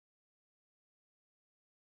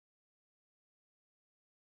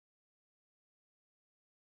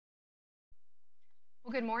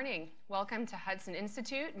Well, good morning. Welcome to Hudson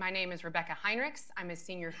Institute. My name is Rebeccah Heinrichs. I'm a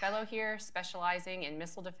senior fellow here specializing in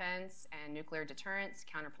missile defense and nuclear deterrence,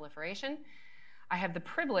 counterproliferation. I have the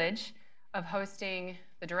privilege of hosting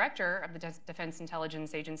the director of the Defense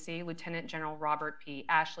Intelligence Agency, Lieutenant General Robert P.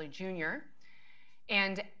 Ashley, Jr.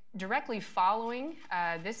 And directly following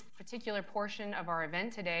this particular portion of our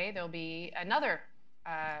event today, there'll be another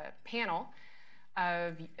panel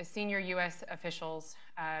of senior U.S. officials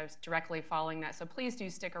directly following that. So please do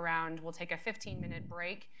stick around. We'll take a 15-minute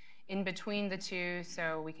break in between the two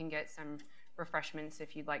so we can get some refreshments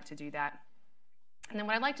if you'd like to do that. And then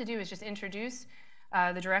what I'd like to do is just introduce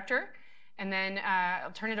the director, and then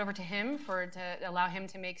I'll turn it over to him to allow him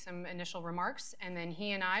to make some initial remarks, and then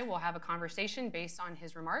he and I will have a conversation based on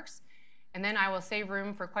his remarks. And then I will save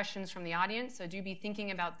room for questions from the audience, so do be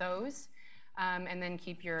thinking about those. And then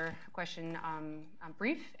keep your question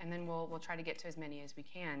brief, and then we'll try to get to as many as we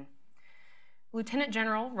can. Lieutenant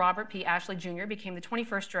General Robert P. Ashley, Jr. became the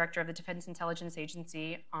 21st Director of the Defense Intelligence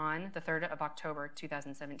Agency on the 3rd of October,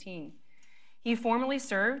 2017. He formerly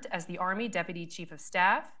served as the Army Deputy Chief of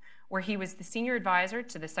Staff, where he was the Senior Advisor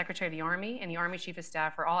to the Secretary of the Army and the Army Chief of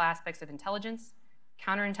Staff for all aspects of intelligence,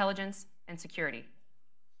 counterintelligence, and security.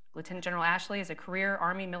 Lieutenant General Ashley is a career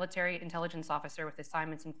Army military intelligence officer with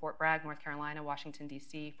assignments in Fort Bragg, North Carolina, Washington,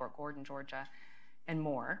 D.C., Fort Gordon, Georgia, and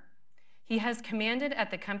more. He has commanded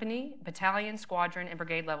at the company, battalion, squadron, and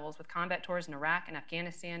brigade levels with combat tours in Iraq and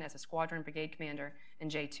Afghanistan as a squadron brigade commander in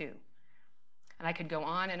J2. And I could go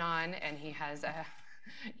on, and he has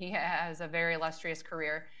a very illustrious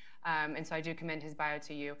career, and so I do commend his bio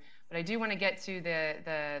to you. But I do want to get to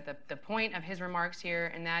the point of his remarks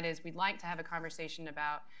here, and that is we'd like to have a conversation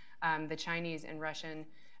about the Chinese and Russian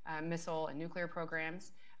missile and nuclear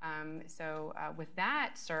programs. So with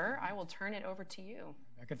that, sir, I will turn it over to you.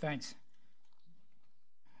 Rebeccah, thanks.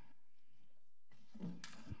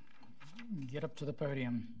 Get up to the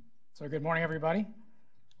podium. So good morning, everybody.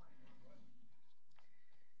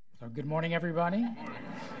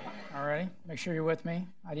 All righty, make sure you're with me.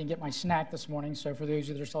 I didn't get my snack this morning, so for those of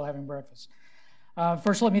you that are still having breakfast.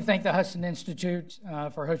 First, let me thank the Hudson Institute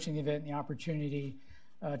for hosting the event and the opportunity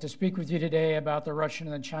to speak with you today about the Russian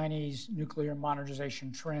and the Chinese nuclear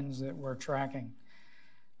modernization trends that we're tracking.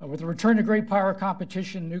 With the return to great power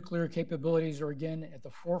competition, nuclear capabilities are again at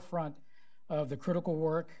the forefront of the critical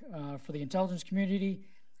work for the intelligence community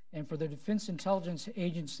and for the Defense Intelligence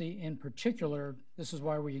Agency in particular. This is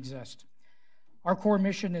why we exist. Our core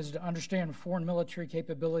mission is to understand foreign military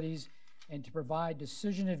capabilities and to provide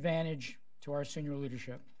decision advantage to our senior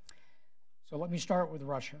leadership. So let me start with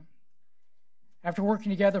Russia. After working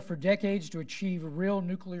together for decades to achieve real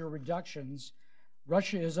nuclear reductions,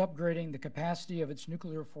 Russia is upgrading the capacity of its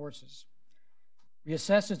nuclear forces. We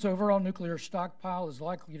assess its overall nuclear stockpile is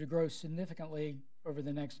likely to grow significantly over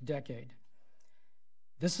the next decade.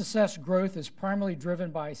 This assessed growth is primarily driven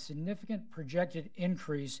by a significant projected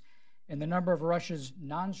increase in the number of Russia's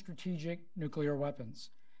non-strategic nuclear weapons.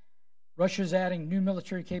 Russia is adding new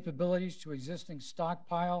military capabilities to existing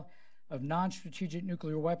stockpile of non-strategic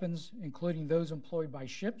nuclear weapons, including those employed by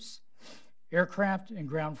ships, aircraft, and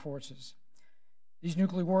ground forces. These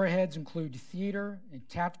nuclear warheads include theater and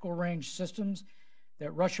tactical range systems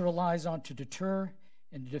that Russia relies on to deter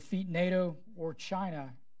and to defeat NATO or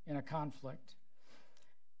China in a conflict.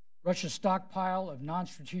 Russia's stockpile of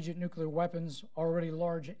non-strategic nuclear weapons, already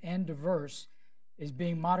large and diverse, is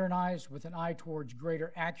being modernized with an eye towards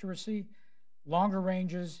greater accuracy, longer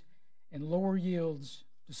ranges, and lower yields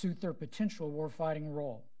to suit their potential warfighting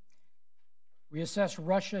role. We assess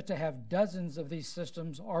Russia to have dozens of these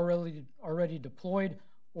systems already deployed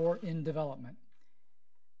or in development.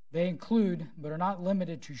 They include, but are not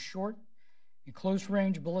limited to, short and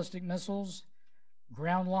close-range ballistic missiles,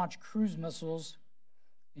 ground-launched cruise missiles,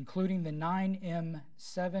 including the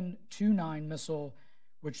 9M729 missile,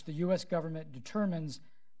 which the U.S. government determines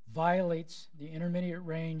violates the Intermediate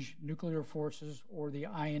Range Nuclear Forces, or the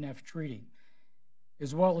INF Treaty,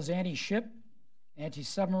 as well as anti-ship,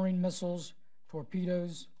 anti-submarine missiles,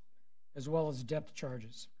 torpedoes, as well as depth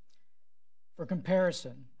charges. For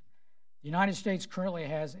comparison, the United States currently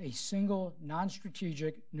has a single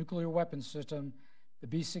non-strategic nuclear weapon system, the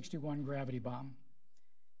B-61 gravity bomb.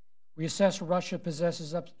 We assess Russia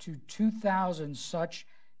possesses up to 2,000 such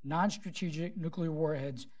non-strategic nuclear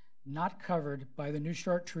warheads not covered by the New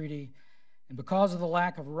START Treaty, and because of the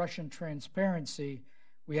lack of Russian transparency,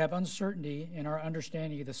 we have uncertainty in our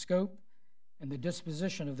understanding of the scope and the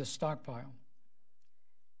disposition of this stockpile.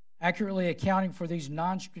 Accurately accounting for these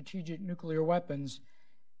non-strategic nuclear weapons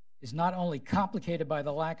is not only complicated by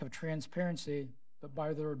the lack of transparency, but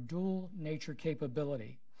by their dual nature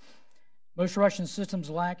capability. Most Russian systems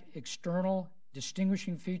lack external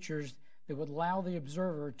distinguishing features that would allow the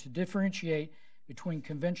observer to differentiate between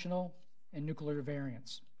conventional and nuclear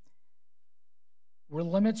variants. Where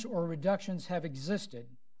limits or reductions have existed,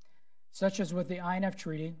 such as with the INF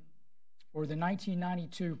Treaty or the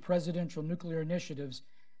 1992 presidential nuclear initiatives,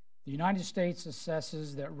 the United States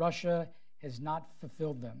assesses that Russia has not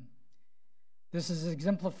fulfilled them. This is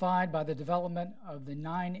exemplified by the development of the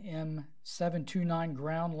 9M729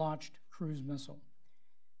 ground-launched cruise missile.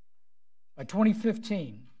 By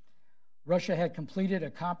 2015, Russia had completed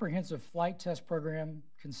a comprehensive flight test program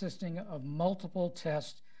consisting of multiple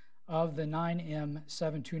tests of the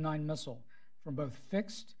 9M729 missile from both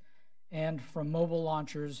fixed and from mobile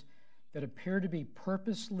launchers that appear to be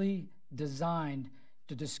purposely designed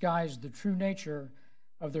to disguise the true nature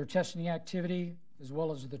of their testing activity as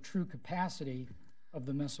well as the true capacity of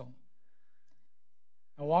the missile.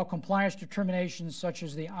 Now, while compliance determinations such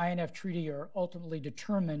as the INF Treaty are ultimately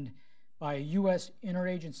determined by a U.S.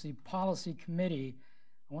 Interagency Policy Committee,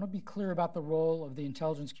 I want to be clear about the role of the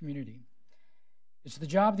intelligence community. It's the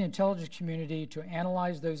job of the intelligence community to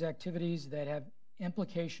analyze those activities that have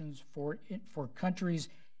implications for countries'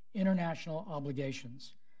 international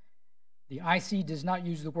obligations. The IC does not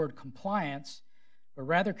use the word compliance, but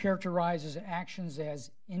rather characterizes actions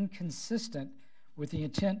as inconsistent with the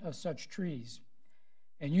intent of such treaties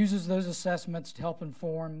and uses those assessments to help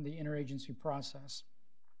inform the interagency process.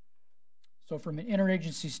 So from an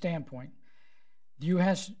interagency standpoint, the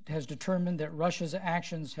U.S. has determined that Russia's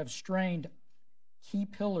actions have strained key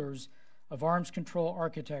pillars of arms control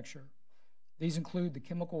architecture. These include the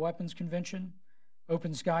Chemical Weapons Convention,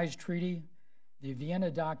 Open Skies Treaty, the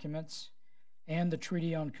Vienna Documents, and the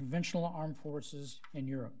Treaty on Conventional Armed Forces in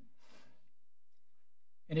Europe.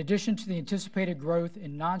 In addition to the anticipated growth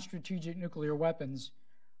in non-strategic nuclear weapons,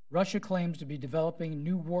 Russia claims to be developing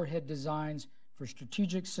new warhead designs for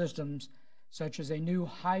strategic systems such as a new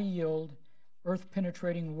high-yield,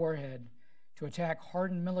 earth-penetrating warhead to attack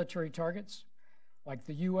hardened military targets like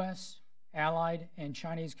the U.S., Allied, and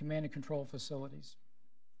Chinese command and control facilities.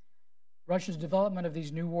 Russia's development of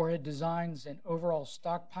these new warhead designs and overall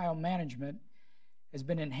stockpile management has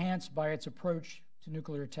been enhanced by its approach to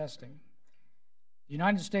nuclear testing. The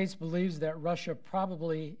United States believes that Russia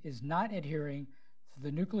probably is not adhering to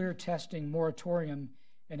the nuclear testing moratorium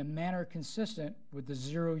in a manner consistent with the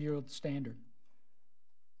zero-yield standard.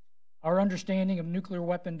 Our understanding of nuclear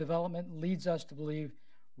weapon development leads us to believe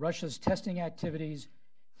Russia's testing activities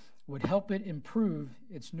would help it improve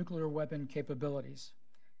its nuclear weapon capabilities.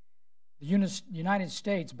 The United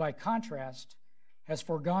States, by contrast, has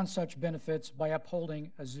foregone such benefits by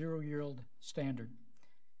upholding a zero-yield standard.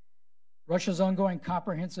 Russia's ongoing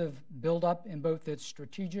comprehensive buildup in both its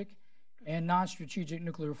strategic and non-strategic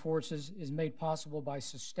nuclear forces is made possible by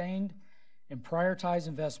sustained and prioritized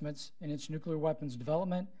investments in its nuclear weapons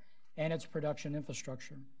development and its production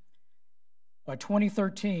infrastructure. By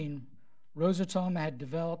 2013, Rosatom had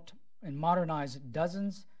developed and modernized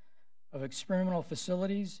dozens of experimental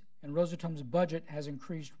facilities, and Rosatom's budget has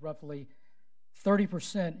increased roughly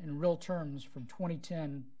 30% in real terms from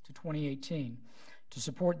 2010 to 2018 to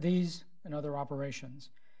support these and other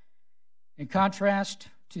operations. In contrast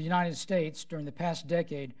to the United States, during the past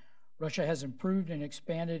decade, Russia has improved and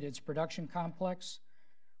expanded its production complex,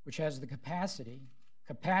 which has the capacity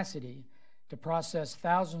to process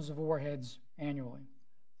thousands of warheads annually.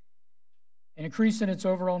 An increase in its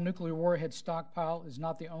overall nuclear warhead stockpile is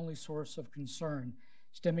not the only source of concern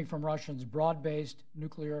stemming from Russia's broad-based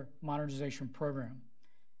nuclear modernization program.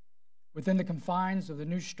 Within the confines of the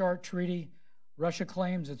New START Treaty, Russia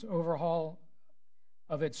claims its overhaul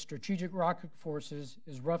of its strategic rocket forces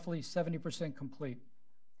is roughly 70% complete.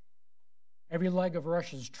 Every leg of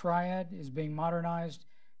Russia's triad is being modernized,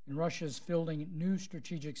 and Russia is fielding new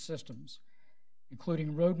strategic systems,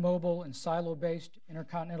 including road-mobile and silo-based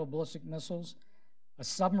intercontinental ballistic missiles, a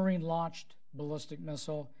submarine-launched ballistic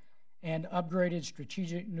missile, and upgraded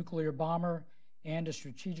strategic nuclear bomber and a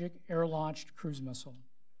strategic air-launched cruise missile.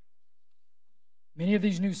 Many of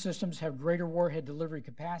these new systems have greater warhead delivery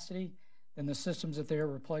capacity than the systems that they are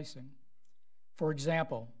replacing. For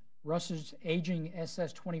example, Russia's aging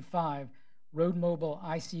SS-25 road-mobile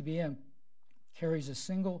ICBM carries a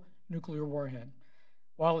single nuclear warhead,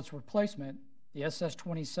 while its replacement, the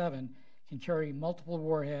SS-27, can carry multiple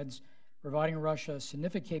warheads, providing Russia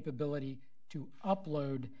significant capability to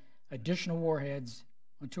upload additional warheads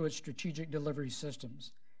onto its strategic delivery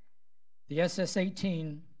systems. The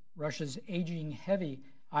SS-18, Russia's aging heavy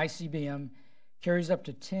ICBM, carries up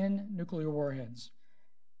to 10 nuclear warheads,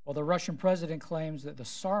 while the Russian president claims that the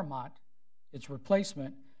Sarmat, its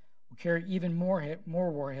replacement, will carry even more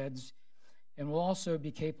warheads, and will also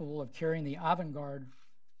be capable of carrying the Avangard,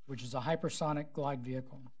 which is a hypersonic glide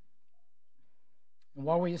vehicle. And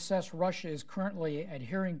while we assess Russia is currently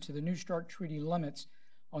adhering to the New START treaty limits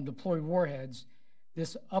on deployed warheads,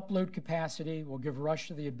 this upload capacity will give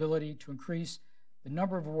Russia the ability to increase the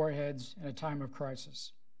number of warheads in a time of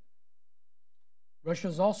crisis. Russia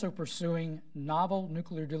is also pursuing novel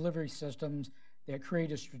nuclear delivery systems that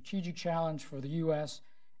create a strategic challenge for the U.S.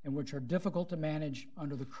 and which are difficult to manage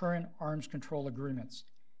under the current arms control agreements.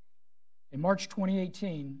 In March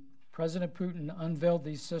 2018, President Putin unveiled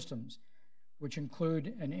these systems, which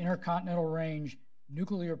include an intercontinental range,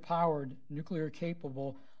 nuclear-powered,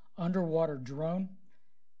 nuclear-capable underwater drone,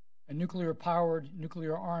 a nuclear-powered,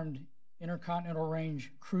 nuclear-armed intercontinental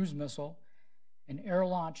range cruise missile, an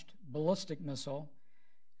air-launched ballistic missile,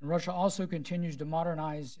 and Russia also continues to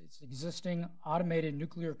modernize its existing automated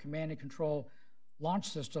nuclear command and control launch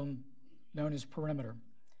system known as Perimeter.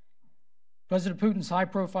 President Putin's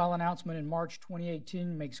high-profile announcement in March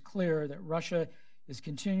 2018 makes clear that Russia is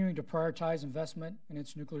continuing to prioritize investment in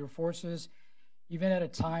its nuclear forces, even at a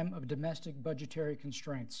time of domestic budgetary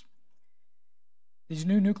constraints. These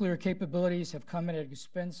new nuclear capabilities have come at the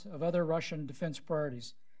expense of other Russian defense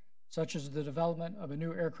priorities, such as the development of a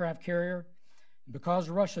new aircraft carrier. And because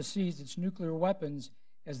Russia sees its nuclear weapons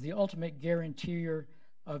as the ultimate guarantor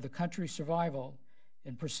of the country's survival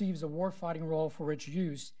and perceives a warfighting role for its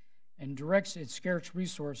use and directs its scarce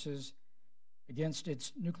resources against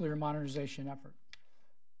its nuclear modernization effort.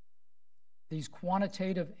 These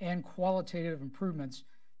quantitative and qualitative improvements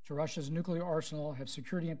to Russia's nuclear arsenal have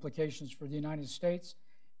security implications for the United States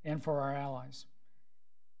and for our allies.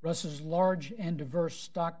 Russia's large and diverse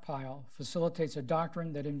stockpile facilitates a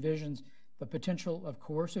doctrine that envisions the potential of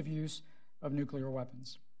coercive use of nuclear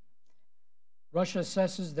weapons. Russia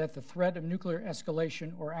assesses that the threat of nuclear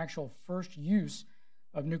escalation or actual first use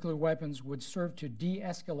of nuclear weapons would serve to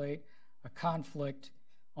de-escalate a conflict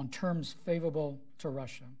on terms favorable to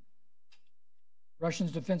Russia. Russian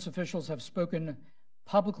defense officials have spoken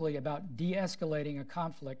publicly about de-escalating a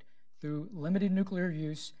conflict through limited nuclear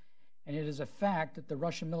use, and it is a fact that the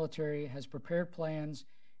Russian military has prepared plans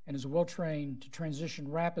and is well trained to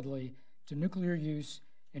transition rapidly to nuclear use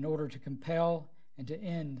in order to compel and to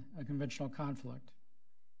end a conventional conflict.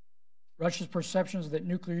 Russia's perceptions that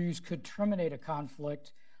nuclear use could terminate a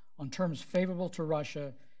conflict on terms favorable to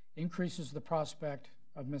Russia increases the prospect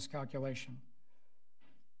of miscalculation.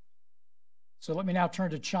 So let me now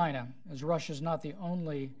turn to China, as Russia is not the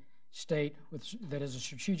only state that is a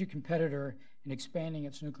strategic competitor in expanding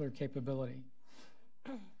its nuclear capability.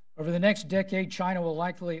 Over the next decade, China will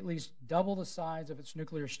likely at least double the size of its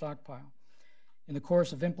nuclear stockpile in the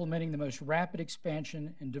course of implementing the most rapid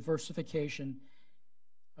expansion and diversification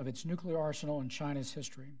of its nuclear arsenal in China's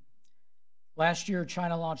history. Last year,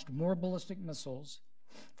 China launched more ballistic missiles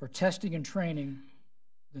for testing and training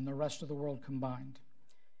than the rest of the world combined.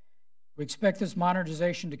 We expect this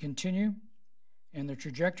modernization to continue, and the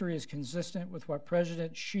trajectory is consistent with what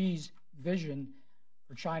President Xi's vision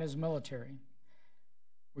for China's military,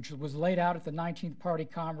 which was laid out at the 19th Party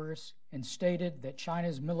Congress and stated that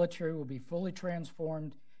China's military will be fully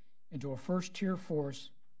transformed into a first-tier force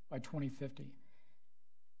by 2050.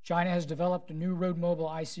 China has developed a new road-mobile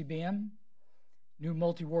ICBM, new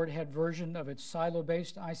multi-warhead version of its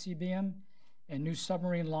silo-based ICBM, and new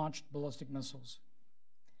submarine-launched ballistic missiles.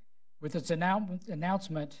 With its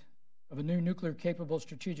announcement of a new nuclear-capable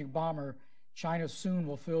strategic bomber, China soon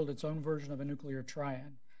will field its own version of a nuclear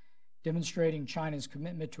triad, demonstrating China's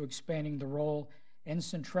commitment to expanding the role and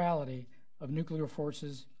centrality of nuclear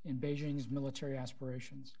forces in Beijing's military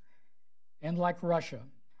aspirations. And like Russia,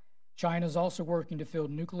 China is also working to field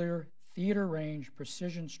nuclear theater-range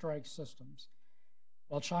precision strike systems.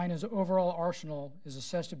 While China's overall arsenal is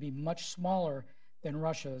assessed to be much smaller than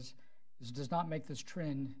Russia's, this does not make this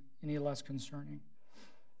trend any less concerning.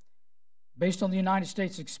 Based on the United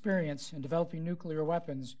States' experience in developing nuclear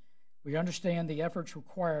weapons, we understand the efforts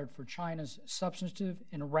required for China's substantive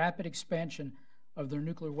and rapid expansion of their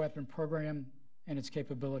nuclear weapon program and its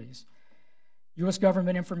capabilities. U.S.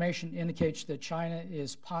 government information indicates that China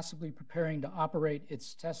is possibly preparing to operate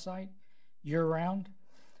its test site year-round,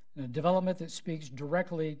 a development that speaks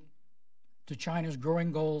directly to China's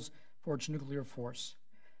growing goals for its nuclear force.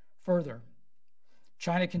 Further,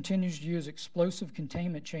 China continues to use explosive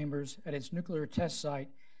containment chambers at its nuclear test site,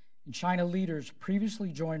 and China leaders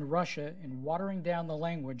previously joined Russia in watering down the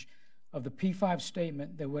language of the P5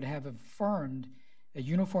 statement that would have affirmed a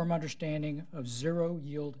uniform understanding of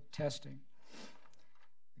zero-yield testing.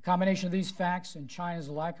 The combination of these facts and China's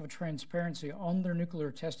lack of transparency on their nuclear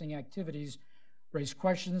testing activities raise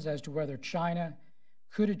questions as to whether China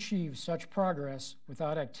could achieve such progress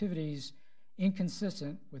without activities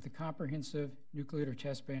inconsistent with the Comprehensive Nuclear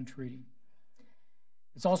Test Ban Treaty.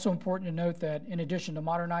 It's also important to note that in addition to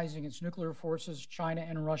modernizing its nuclear forces, China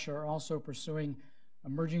and Russia are also pursuing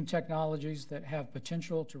emerging technologies that have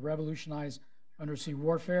potential to revolutionize undersea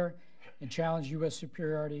warfare and challenge U.S.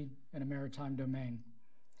 superiority in a maritime domain.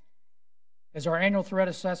 As our annual threat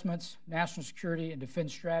assessments, national security, and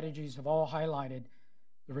defense strategies have all highlighted,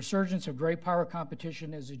 the resurgence of great power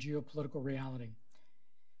competition is a geopolitical reality.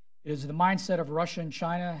 It is the mindset of Russia and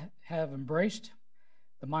China have embraced,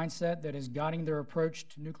 the mindset that is guiding their approach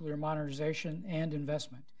to nuclear modernization and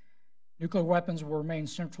investment. Nuclear weapons will remain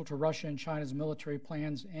central to Russia and China's military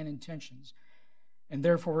plans and intentions, and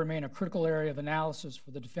therefore remain a critical area of analysis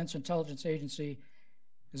for the Defense Intelligence Agency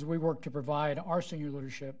as we work to provide our senior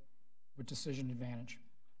leadership with decision advantage.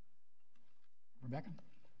 Rebeccah?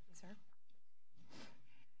 Yes, sir.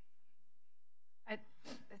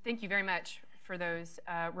 Thank you very much for those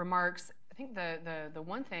remarks. I think the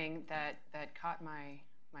one thing that caught my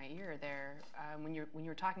ear there when you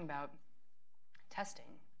were talking about testing,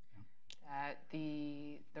 that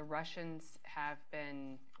the Russians have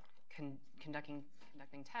been conducting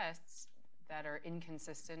tests that are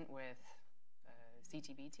inconsistent with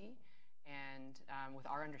CTBT and with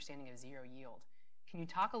our understanding of zero yield. Can you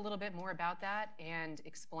talk a little bit more about that and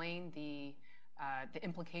explain the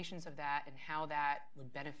implications of that and how that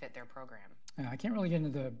would benefit their program? I can't really get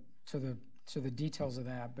into the details of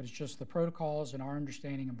that, but it's just the protocols and our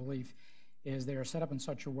understanding and belief is they are set up in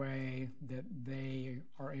such a way that they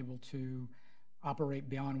are able to operate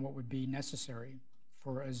beyond what would be necessary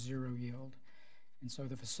for a zero yield. And so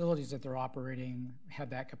the facilities that they're operating have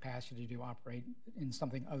that capacity to operate in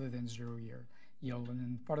something other than zero yield. And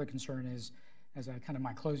then part of the concern is, as a kind of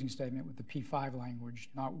my closing statement with the P5 language,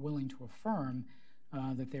 not willing to affirm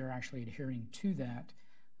that they are actually adhering to that,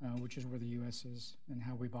 which is where the U.S. is and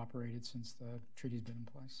how we've operated since the treaty's been in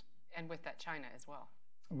place. And with that, China as well.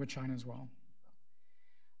 With China as well.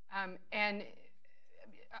 And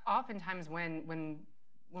oftentimes when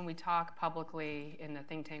we talk publicly in the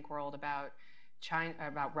think tank world about China,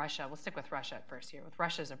 about Russia, we'll stick with Russia first here, with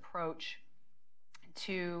Russia's approach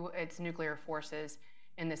to its nuclear forces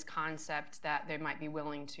and this concept that they might be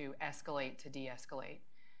willing to escalate to de-escalate.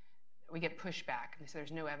 We get pushback, so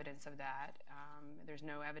there's no evidence of that. There's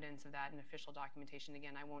no evidence of that in official documentation.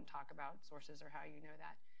 Again, I won't talk about sources or how you know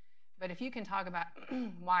that. But if you can talk about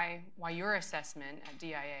why your assessment at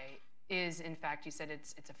DIA is, in fact, you said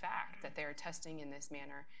it's a fact that they are testing in this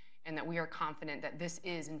manner and that we are confident that this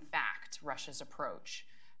is, in fact, Russia's approach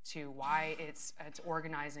to why it's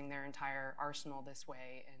organizing their entire arsenal this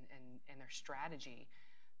way and their strategy,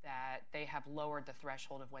 that they have lowered the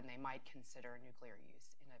threshold of when they might consider nuclear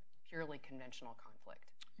use in a purely conventional conflict.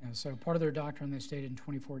 Yeah, so part of their doctrine they stated in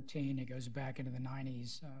 2014, it goes back into the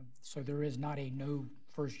 90s. So there is not a no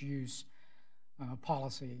first use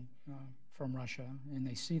policy from Russia, and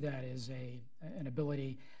they see that as an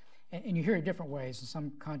ability, and you hear it different ways. In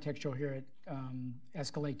some contexts you'll hear it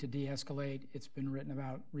escalate to de-escalate. It's been written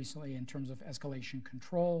about recently in terms of escalation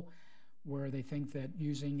control, where they think that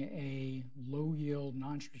using a low-yield,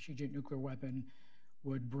 non-strategic nuclear weapon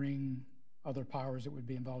would bring other powers that would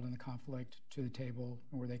be involved in the conflict to the table,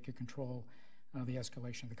 where they could control the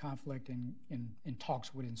escalation of the conflict, and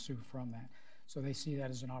talks would ensue from that. So they see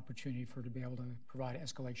that as an opportunity to be able to provide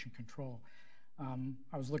escalation control.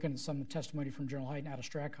 I was looking at some testimony from General Hyten out of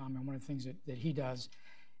STRATCOM, and one of the things that he does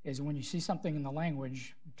is when you see something in the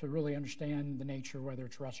language, to really understand the nature, whether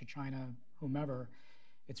it's Russia, China, whomever,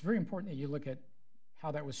 it's very important that you look at how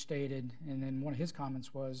that was stated. And then one of his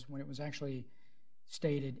comments was when it was actually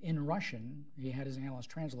stated in Russian, he had his analyst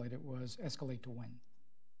translate it, was escalate to win.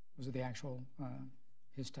 Was it the actual,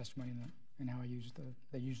 his testimony and how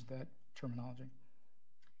they used that terminology.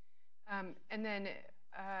 And then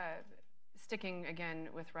sticking again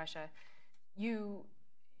with Russia, you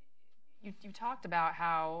talked about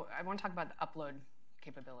how, I want to talk about the upload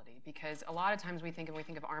capability, because a lot of times we think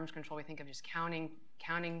of arms control, we think of just counting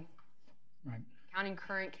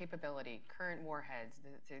current capability, current warheads,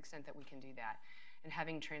 to the extent that we can do that, and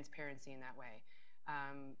having transparency in that way.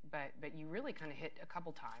 But you really kind of hit a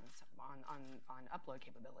couple times on upload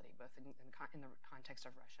capability, both in the context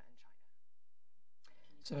of Russia and China.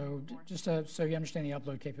 So just so you understand the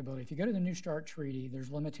upload capability, if you go to the New START treaty,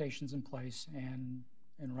 there's limitations in place, and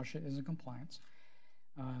Russia is in compliance.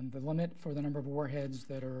 The limit for the number of warheads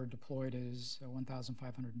that are deployed is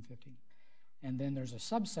 1,550. And then there's a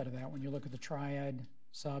subset of that when you look at the triad,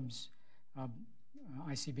 subs,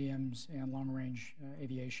 ICBMs, and long-range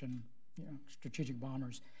aviation, strategic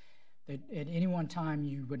bombers. that at any one time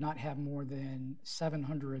you would not have more than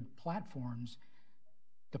 700 platforms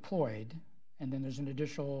deployed, and then there's an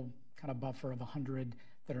additional kind of buffer of 100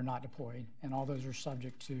 that are not deployed, and all those are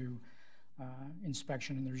subject to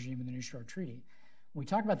inspection in the regime of the New START Treaty. When we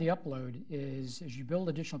talk about the upload is, as you build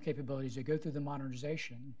additional capabilities that go through the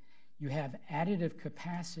modernization, you have additive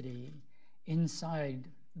capacity inside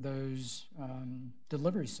those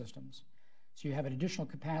delivery systems. So you have an additional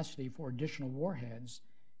capacity for additional warheads.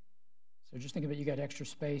 So just think of it, you got extra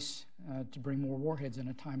space to bring more warheads in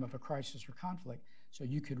a time of a crisis or conflict. So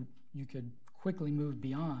you could quickly move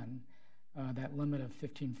beyond that limit of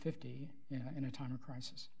 1550 in a time of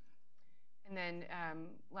crisis. And then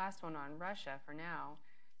last one on Russia for now.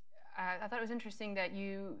 I thought it was interesting that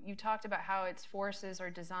you talked about how its forces are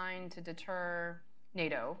designed to deter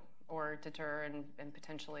NATO or deter and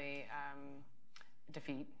potentially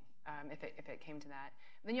defeat if it came to that.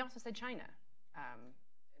 And then you also said China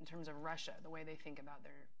in terms of Russia, the way they think about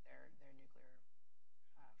their nuclear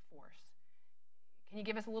force. Can you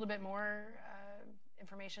give us a little bit more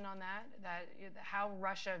information on that how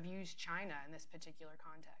Russia views China in this particular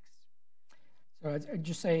context? So I'd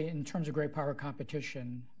just say in terms of great power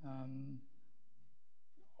competition,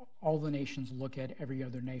 all the nations look at every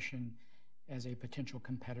other nation as a potential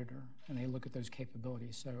competitor, and they look at those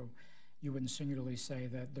capabilities. So you wouldn't singularly say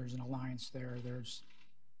that there's an alliance there. There's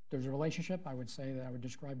a relationship. I would say that I would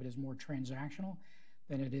describe it as more transactional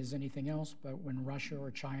than it is anything else. But when Russia or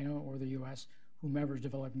China or the U.S., whomever is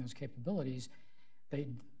developing those capabilities, they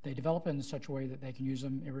develop it in such a way that they can use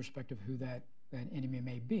them irrespective of who that enemy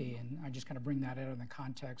may be. And I just kind of bring that out in the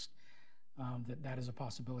context that is a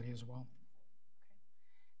possibility as well.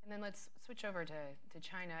 Okay. And then let's switch over to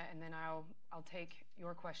China, and then I'll take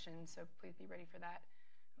your questions, so please be ready for that.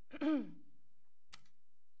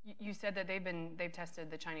 You said that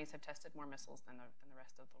the Chinese have tested more missiles than the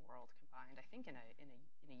rest of the world combined. I think in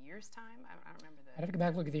a year's time. I don't remember the. I'd have to go back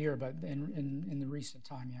and look at the year, but in the recent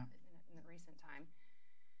time, yeah. In the recent time.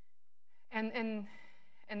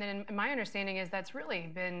 And then my understanding is that's really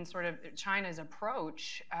been sort of China's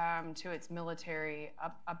approach to its military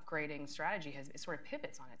upgrading strategy it sort of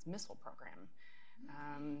pivots on its missile program.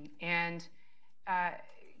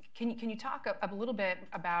 Can you talk a little bit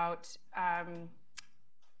about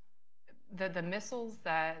the missiles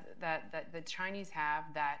that the Chinese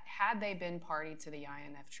have that, had they been party to the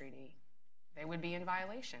INF Treaty, they would be in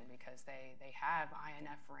violation because they have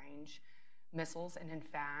INF range missiles, and in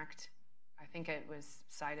fact, I think it was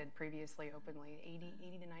cited previously openly, 80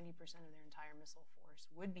 to 90% of their entire missile force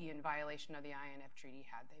would be in violation of the INF Treaty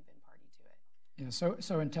had they been party to it. Yeah,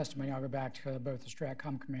 so in testimony, I'll go back to both the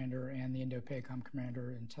STRATCOM commander and the Indo-PACOM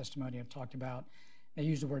commander. In testimony, I've talked about, they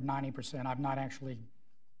used the word 90%. I've not actually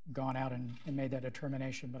gone out and made that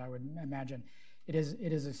determination, but I would imagine it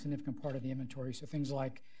is a significant part of the inventory. So things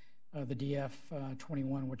like the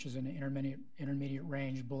DF-21, which is an intermediate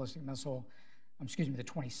range ballistic missile, the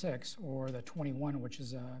 26, or the 21, which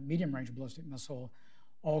is a medium-range ballistic missile,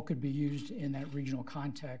 all could be used in that regional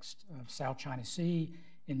context of South China Sea,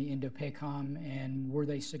 in the Indo-PACOM, and were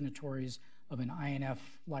they signatories of an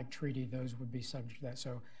INF-like treaty, those would be subject to that.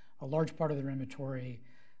 So a large part of their inventory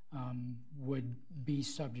would be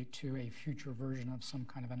subject to a future version of some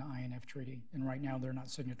kind of an INF treaty. And right now, they're not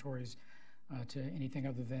signatories to anything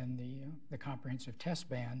other than the comprehensive test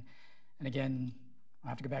ban. And again, I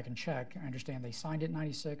have to go back and check. I understand they signed it in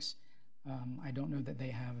 96. I don't know that they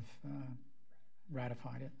have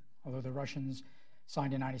ratified it, although the Russians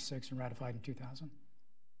signed in 96 and ratified in 2000.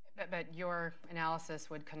 But your analysis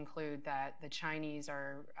would conclude that the Chinese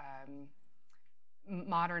are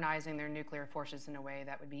modernizing their nuclear forces in a way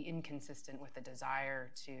that would be inconsistent with the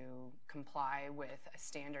desire to comply with a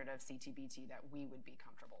standard of CTBT that we would be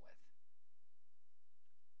comfortable with.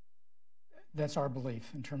 That's our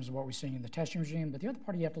belief in terms of what we're seeing in the testing regime. But the other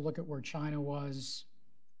part, you have to look at where China was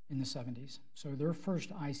in the 70s. So their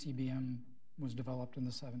first ICBM was developed in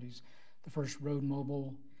the 70s. The first road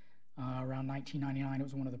mobile around 1999, it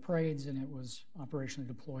was one of the parades, and it was operationally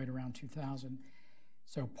deployed around 2000.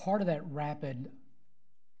 So part of that rapid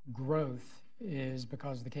growth is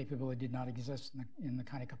because the capability did not exist in the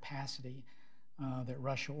kind of capacity that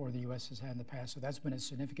Russia or the U.S. has had in the past. So that's been a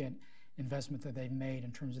significant investment that they've made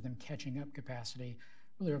in terms of them catching up capacity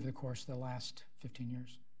really over the course of the last 15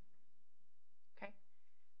 years. Okay.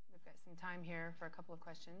 We've got some time here for a couple of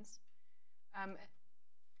questions.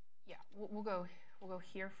 Yeah, we'll go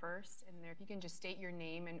here first, and there, if you can just state your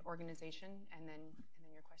name and organization, and then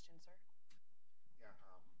your question, sir. Yeah,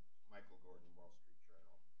 Michael Gordon, Wall Street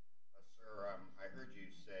Journal. Sir, I heard you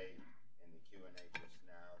say in the Q&A just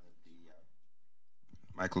now that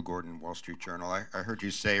Michael Gordon, Wall Street Journal. I heard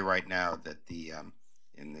you say right now that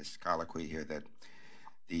in this colloquy here that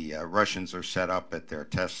the Russians are set up at their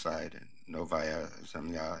test site, Novaya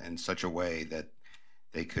Zemlya, in such a way that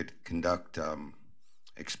they could conduct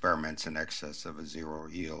experiments in excess of a zero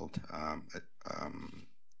yield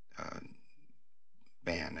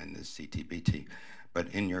ban in this CTBT. But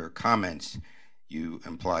in your comments, you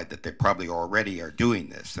implied that they probably already are doing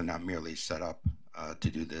this. They're not merely set up to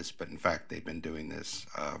do this, but in fact, they've been doing this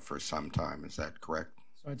for some time. Is that correct?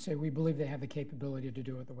 So I'd say we believe they have the capability to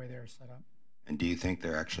do it the way they're set up. And do you think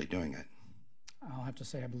they're actually doing it? I'll have to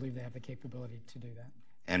say I believe they have the capability to do that.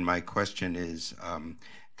 And my question is,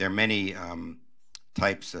 there are many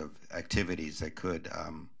types of activities that could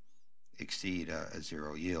exceed a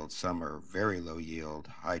zero yield. Some are very low yield,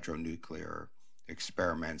 hydronuclear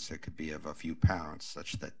experiments that could be of a few pounds,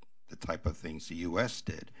 such that the type of things the U.S.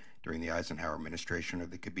 did during the Eisenhower administration, or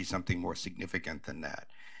there could be something more significant than that.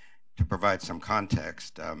 To provide some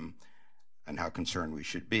context on how concerned we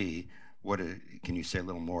should be, can you say a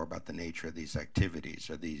little more about the nature of these activities?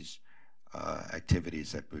 Are these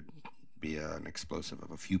activities that would be an explosive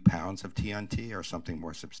of a few pounds of TNT or something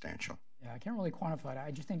more substantial? Yeah, I can't really quantify it.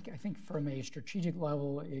 I think from a strategic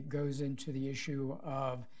level, it goes into the issue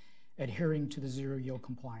of adhering to the zero yield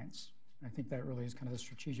compliance. I think that really is kind of the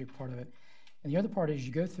strategic part of it. And the other part is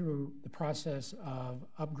you go through the process of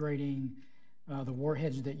upgrading the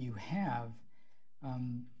warheads that you have.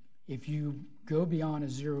 If you go beyond a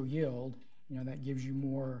zero yield, that gives you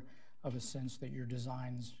more of a sense that your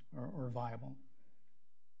designs are viable.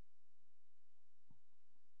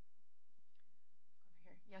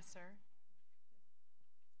 Over here. Yes, sir.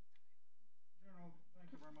 General,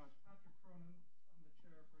 thank you very much. Patrick Cronin, I'm the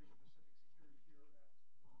chair for Asia Pacific Security here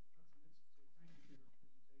at Hudson Institute. Thank you for your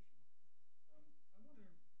presentation. I want to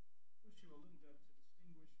push you a little bit to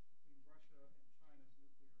distinguish between Russia and China's nuclear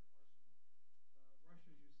arsenal. Russia,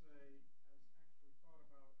 as you say, has actually thought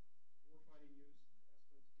about warfighting use,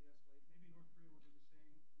 escalate to de-escalate. Maybe North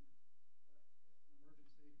Korea would do the same in an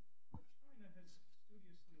emergency. But China has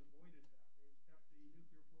studiously avoided that. They've kept the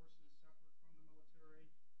nuclear forces separate from the military.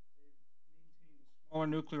 They've maintained a smaller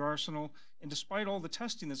nuclear arsenal. And despite all the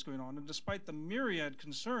testing that's going on, and despite the myriad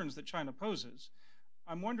concerns that China poses,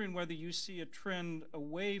 I'm wondering whether you see a trend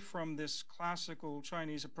away from this classical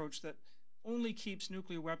Chinese approach that only keeps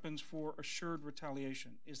nuclear weapons for assured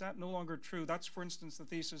retaliation. Is that no longer true? That's, for instance, the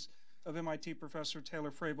thesis of MIT professor Taylor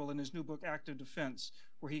Frabel in his new book, Active Defense,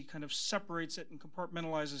 where he kind of separates it and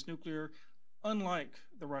compartmentalizes nuclear, unlike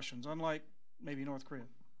the Russians, unlike maybe North Korea.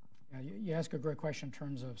 Yeah, you ask a great question in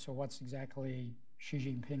terms of, so what's exactly Xi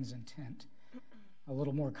Jinping's intent? A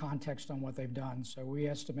little more context on what they've done. So we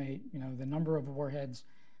estimate, the number of warheads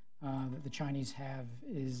that the Chinese have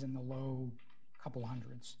is in the low couple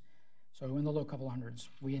hundreds. So in the low couple hundreds,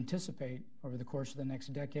 we anticipate over the course of the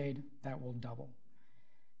next decade that will double.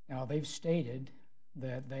 Now they've stated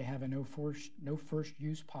that they have a no first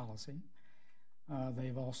use policy.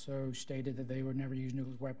 They've also stated that they would never use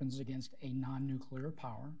nuclear weapons against a non-nuclear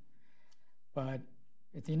power. But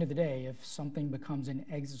at the end of the day, if something becomes an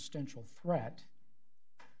existential threat,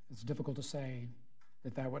 it's difficult to say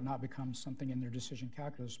that that would not become something in their decision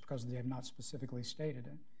calculus because they have not specifically stated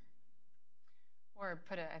it. Or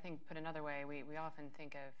I think put another way, we often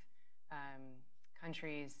think of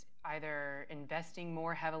countries either investing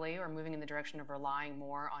more heavily or moving in the direction of relying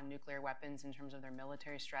more on nuclear weapons in terms of their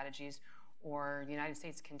military strategies, or the United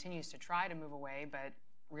States continues to try to move away, but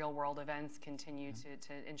real-world events continue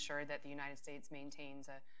to ensure that the United States maintains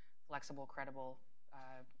a flexible, credible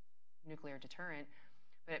nuclear deterrent.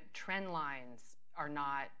 But trend lines are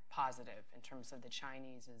not positive in terms of the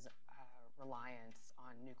Chinese's reliance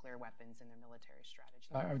on nuclear weapons in their military strategy.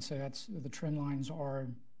 I would say the trend lines are,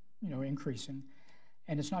 increasing.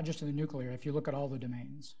 And it's not just in the nuclear. If you look at all the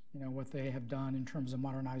domains, what they have done in terms of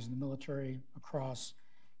modernizing the military across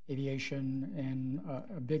aviation, and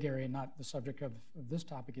a big area, not the subject of this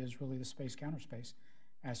topic, is really the space counterspace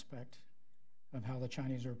aspect of how the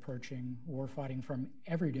Chinese are approaching warfighting from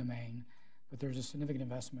every domain, but there's a significant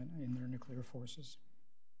investment in their nuclear forces.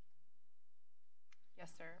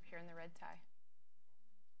 Yes, sir, up here in the red tie.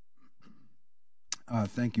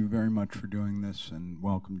 Thank you very much for doing this, and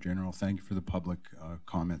welcome, General. Thank you for the public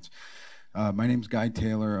comments. My name is Guy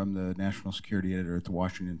Taylor. I'm the National Security Editor at the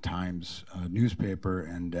Washington Times newspaper,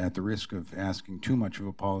 and at the risk of asking too much of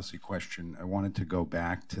a policy question, I wanted to go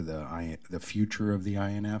back to the future of the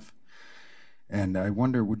INF. And I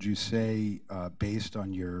wonder, would you say, based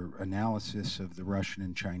on your analysis of the Russian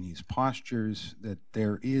and Chinese postures, that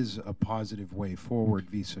there is a positive way forward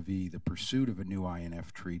vis-a-vis the pursuit of a new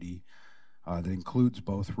INF treaty that includes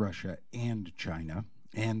both Russia and China?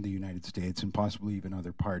 and the United States, and possibly even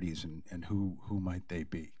other parties, and who might they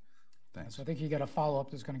be? Thanks. So I think you got a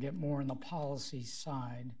follow-up that's going to get more on the policy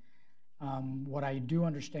side. What I do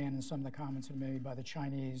understand in some of the comments that are made by the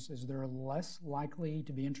Chinese is they're less likely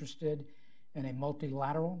to be interested in a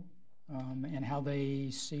multilateral and how they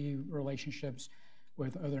see relationships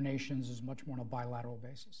with other nations is much more on a bilateral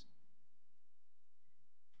basis.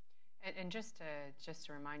 And just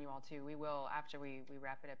to remind you all too, we will, after we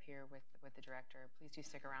wrap it up here with the director, please do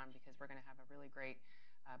stick around because we're going to have a really great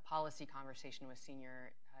policy conversation with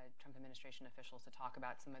senior Trump administration officials to talk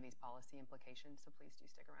about some of these policy implications. So please do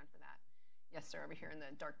stick around for that. Yes, sir, over here in the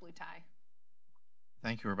dark blue tie.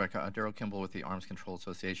 Thank you, Rebeccah. Daryl Kimball with the Arms Control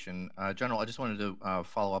Association. General, I just wanted to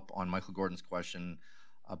follow up on Michael Gordon's question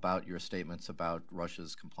about your statements about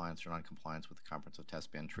Russia's compliance or non-compliance with the Comprehensive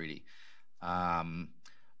Test Ban Treaty.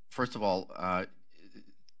 First of all,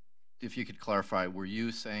 if you could clarify, were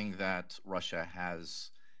you saying that Russia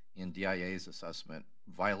has, in DIA's assessment,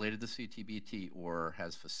 violated the CTBT or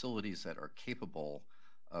has facilities that are capable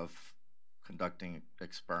of conducting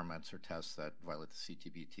experiments or tests that violate the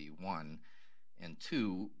CTBT, one? And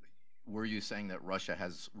two, were you saying that Russia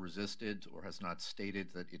has resisted or has not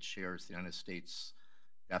stated that it shares the United States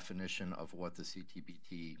definition of what the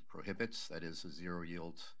CTBT prohibits, that is a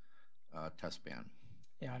zero-yield test ban?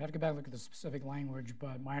 Yeah, I'd have to go back and look at the specific language,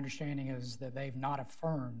 but my understanding is that they've not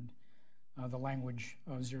affirmed the language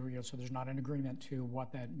of zero yield, so there's not an agreement to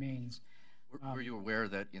what that means. Were you aware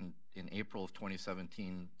that in April of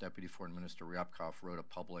 2017, Deputy Foreign Minister Rebeccah wrote a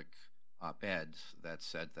public op-ed that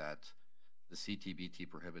said that the CTBT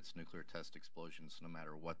prohibits nuclear test explosions no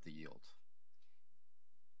matter what the yield?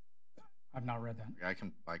 I've not read that.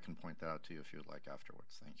 I can point that out to you if you would like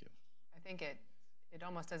afterwards. Thank you. I think it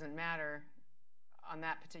almost doesn't matter on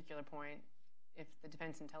that particular point if the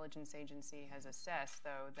Defense Intelligence Agency has assessed,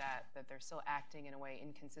 though, that they're still acting in a way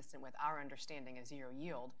inconsistent with our understanding of zero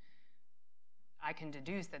yield. I can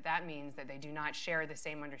deduce that that means that they do not share the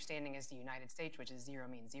same understanding as the United States, which is zero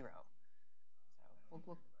means zero.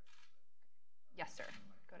 So yes, sir.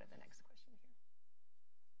 Go to the next question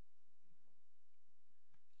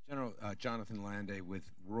here. General Jonathan Landay with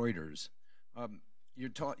Reuters. You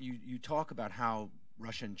talk about how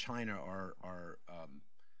Russia and China are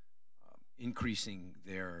increasing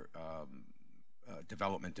their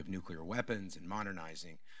development of nuclear weapons and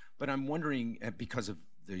modernizing, but I'm wondering, because of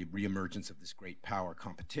the reemergence of this great power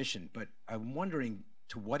competition, but I'm wondering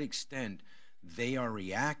to what extent they are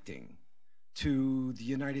reacting to the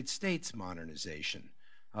United States modernization,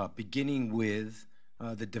 beginning with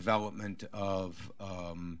the development of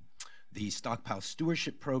the Stockpile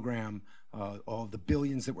Stewardship Program, all the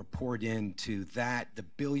billions that were poured into that, the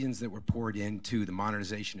billions that were poured into the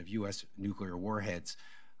modernization of U.S. nuclear warheads,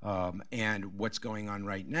 and what's going on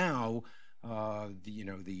right now,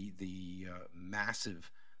 the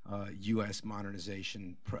massive U.S.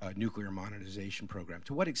 modernization, nuclear modernization program.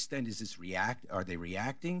 To what extent is this are they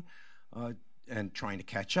reacting and trying to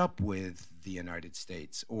catch up with the United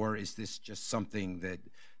States, or is this just something that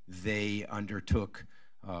they undertook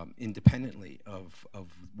independently of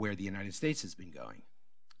where the United States has been going?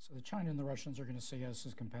 So the China and the Russians are going to see us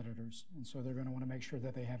as competitors, and so they're going to want to make sure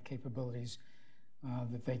that they have capabilities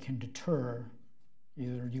that they can deter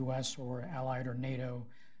either U.S. or allied or NATO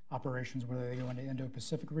operations, whether they go into the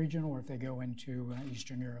Indo-Pacific region or if they go into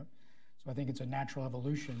Eastern Europe. So I think it's a natural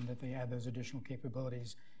evolution that they add those additional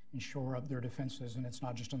capabilities and shore up their defenses, and it's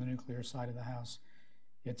not just on the nuclear side of the house.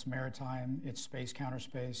 It's maritime, it's space,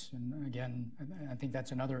 counterspace, and again, I think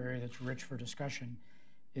that's another area that's rich for discussion,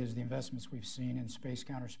 is the investments we've seen in space,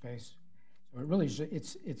 counterspace. So it really is,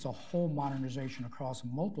 it's a whole modernization across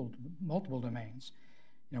multiple domains.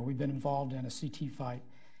 You know, we've been involved in a CT fight,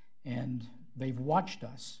 and they've watched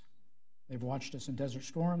us. They've watched us in Desert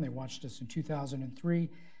Storm, they watched us in 2003,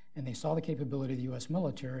 and they saw the capability of the U.S.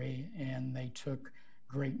 military, and they took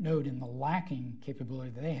great note in the lacking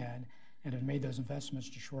capability that they had, and have made those investments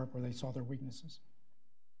to shore up where they saw their weaknesses.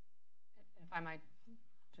 If I might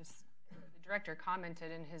just, the director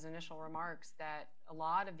commented in his initial remarks that a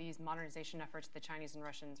lot of these modernization efforts the Chinese and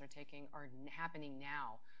Russians are taking are happening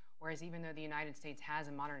now, whereas even though the United States has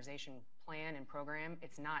a modernization plan and program,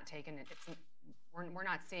 it's not taken, we're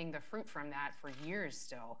not seeing the fruit from that for years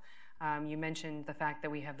still. You mentioned the fact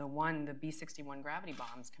that we have the B-61 gravity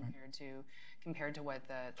bombs compared to what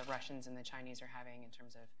the Russians and the Chinese are having in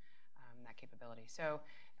terms of that capability. So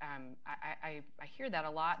I hear that a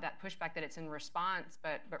lot, that pushback that it's in response,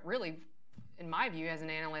 but really, in my view as an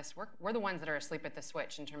analyst, we're the ones that are asleep at the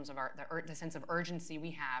switch in terms of the sense of urgency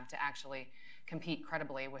we have to actually compete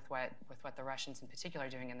credibly with what the Russians in particular are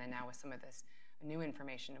doing, and then now with some of this new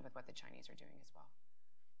information with what the Chinese are doing as well.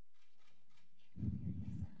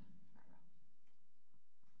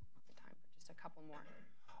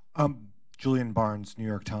 more. Julian Barnes, New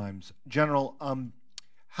York Times. General,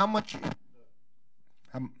 how much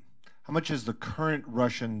is the current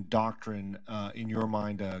Russian doctrine, in your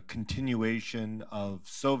mind, a continuation of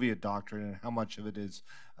Soviet doctrine, and how much of it is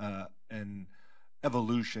an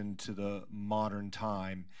evolution to the modern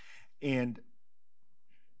time? And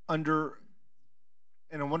I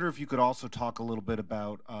wonder if you could also talk a little bit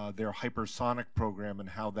about their hypersonic program and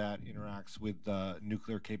how that interacts with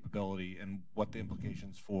nuclear capability and what the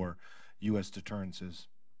implications for U.S. deterrence is.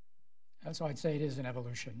 So I'd say it is an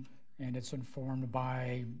evolution, and it's informed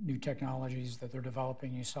by new technologies that they're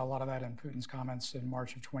developing. You saw a lot of that in Putin's comments in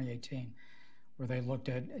March of 2018, where they looked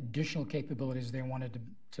at additional capabilities they wanted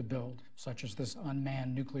to build, such as this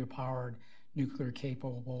unmanned nuclear-powered,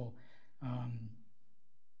 nuclear-capable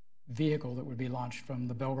vehicle that would be launched from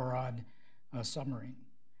the Belgorod submarine.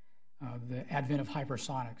 The advent of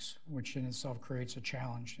hypersonics, which in itself creates a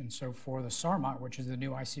challenge. And so for the Sarmat, which is the new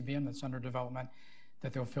ICBM that's under development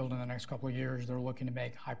that they'll field in the next couple of years, they're looking to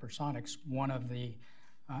make hypersonics one of the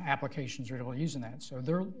applications they're able to use in that. So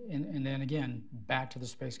they're, and then again, back to the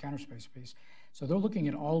space counterspace piece. So they're looking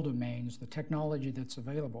at all domains, the technology that's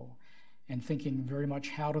available, and thinking very much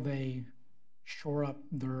how do they shore up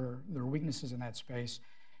their weaknesses in that space.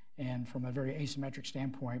 And from a very asymmetric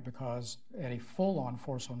standpoint, because at a full-on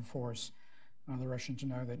force-on-force, the Russians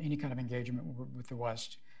know that any kind of engagement with the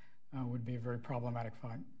West would be a very problematic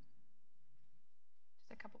fight.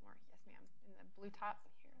 Just a couple more. Yes, ma'am. In the blue top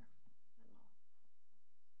here.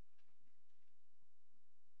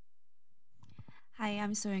 Hi,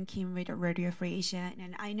 I'm Soyeon Kim with Radio Free Asia,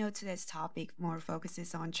 and I know today's topic more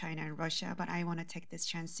focuses on China and Russia, but I want to take this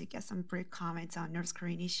chance to get some brief comments on North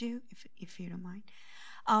Korean issue, if you don't mind.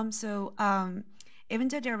 Even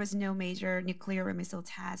though there was no major nuclear missile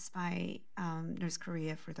test by North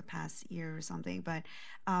Korea for the past year or something, but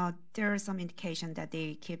there is some indication that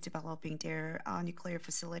they keep developing their nuclear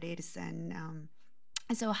facilities. And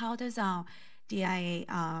so how does DIA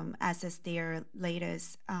assess their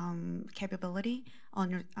latest capability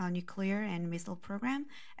on nuclear and missile program?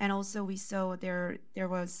 And also we saw there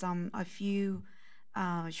was a few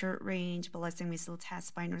short-range ballistic missile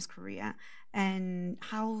tests by North Korea. And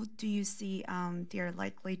how do you see they're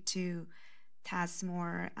likely to test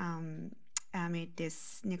more amid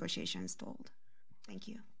this negotiation stalled? Thank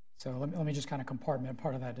you. So let me just kind of compartment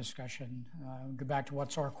part of that discussion. Go back to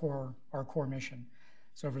what's our core mission.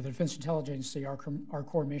 So for the Defense Intelligence Agency, our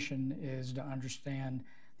core mission is to understand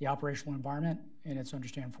the operational environment, and it's to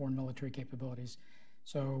understand foreign military capabilities.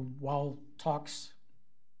 So while talks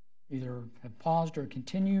either have paused or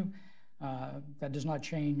continue, that does not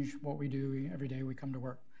change what we do every day we come to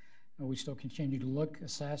work. We still continue to look,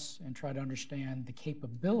 assess, and try to understand the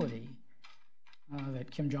capability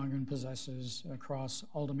that Kim Jong-un possesses across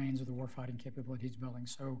all domains of the warfighting capability he's building.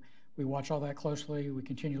 So we watch all that closely. We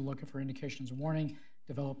continue to look for indications of warning,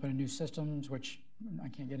 developing new systems, which I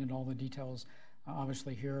can't get into all the details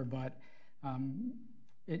obviously here, but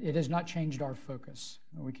it has not changed our focus.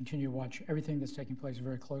 We continue to watch everything that's taking place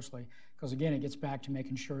very closely, because again, it gets back to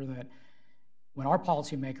making sure that when our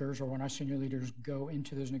policymakers or when our senior leaders go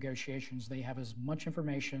into those negotiations, they have as much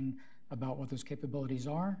information about what those capabilities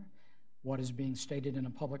are, what is being stated in a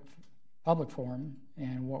public forum,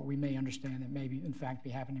 and what we may understand that may be, in fact, be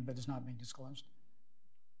happening but is not being disclosed.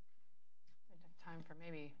 We have time for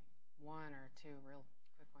maybe one or two real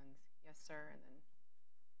quick ones. Yes, sir, and then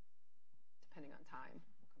depending on time,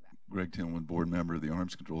 we'll come back. Greg Tillman, board member of the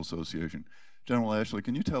Arms Control Association. General Ashley,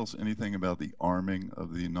 can you tell us anything about the arming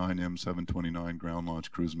of the 9M729 ground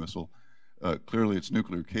launch cruise missile? Clearly it's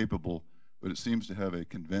nuclear capable, but it seems to have a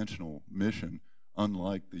conventional mission,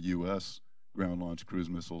 unlike the U.S. ground launch cruise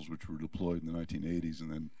missiles, which were deployed in the 1980s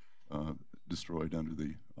and then destroyed under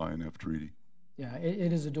the INF Treaty. Yeah,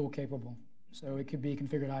 it is a dual capable. So it could be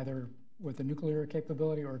configured either with a nuclear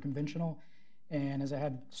capability or conventional. And as I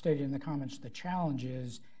had stated in the comments, the challenge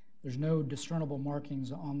is there's no discernible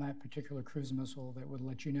markings on that particular cruise missile that would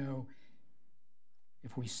let you know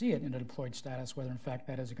if we see it in a deployed status, whether in fact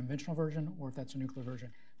that is a conventional version or if that's a nuclear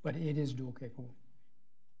version. But it is dual capable.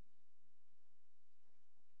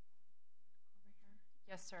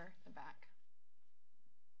 Yes, sir, the back.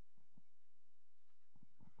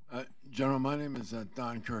 General, my name is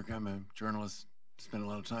Don Kirk. I'm a journalist, spent a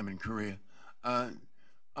lot of time in Korea.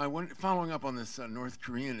 Following up on this North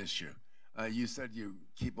Korean issue, you said you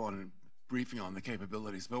keep on briefing on the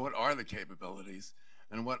capabilities, but what are the capabilities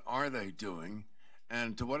and what are they doing?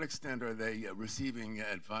 And to what extent are they receiving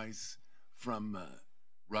advice from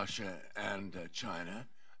Russia and China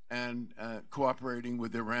and cooperating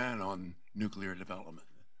with Iran on nuclear development?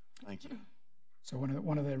 Thank you. So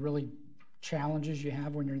one of the really challenges you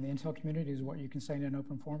have when you're in the intel community is what you can say in an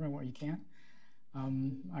open forum and what you can't.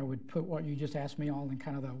 I would put what you just asked me all in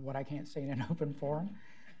kind of the what I can't say in an open forum.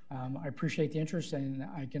 I appreciate the interest, and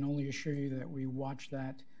I can only assure you that we watch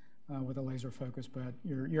that with a laser focus, but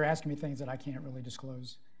you're asking me things that I can't really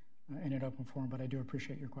disclose in an open forum, but I do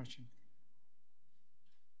appreciate your question.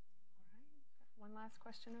 All right, one last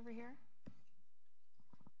question over here.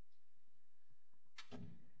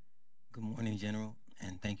 Good morning, General,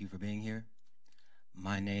 and thank you for being here.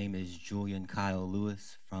 My name is Julian Kyle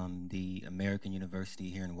Lewis from the American University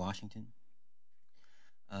here in Washington.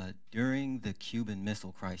 During the Cuban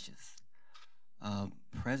Missile Crisis,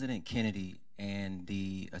 President Kennedy and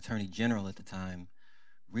the Attorney General at the time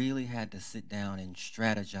really had to sit down and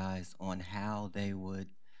strategize on how they would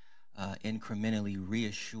incrementally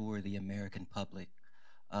reassure the American public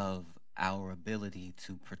of our ability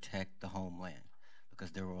to protect the homeland,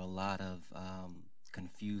 because there were a lot of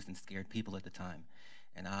confused and scared people at the time.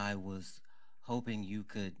 And I was hoping you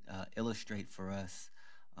could illustrate for us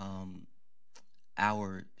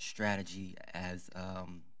our strategy as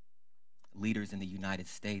leaders in the United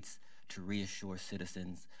States to reassure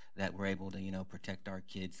citizens that we're able to, protect our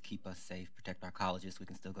kids, keep us safe, protect our colleges. We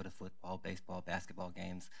can still go to football, baseball, basketball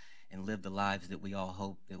games, and live the lives that we all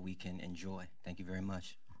hope that we can enjoy. Thank you very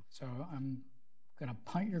much. So I'm going to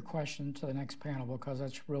punt your question to the next panel because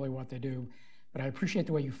that's really what they do. But I appreciate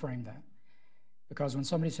the way you framed that. Because when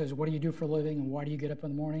somebody says, what do you do for a living and why do you get up in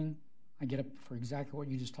the morning? I get up for exactly what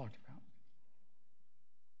you just talked about.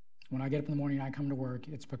 When I get up in the morning and I come to work,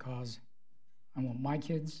 it's because I want my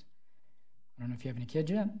kids, I don't know if you have any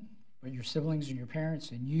kids yet, but your siblings and your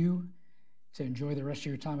parents and you to enjoy the rest of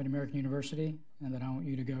your time at American University, and that I want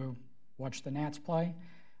you to go watch the Nats play,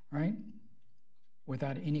 right,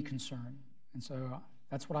 without any concern. And so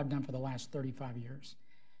that's what I've done for the last 35 years.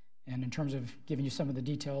 And in terms of giving you some of the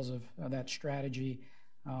details of that strategy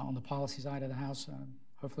on the policy side of the House,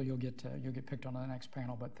 hopefully you'll get picked on the next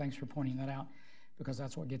panel. But thanks for pointing that out, because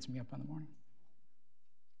that's what gets me up in the morning.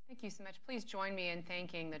 Thank you so much. Please join me in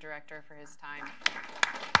thanking the director for his time.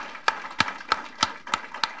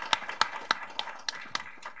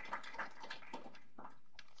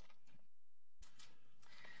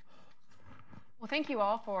 Well, thank you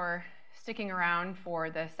all for sticking around for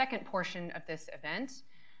the second portion of this event.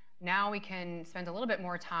 Now we can spend a little bit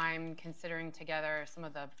more time considering together some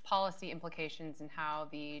of the policy implications and how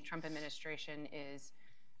the Trump administration is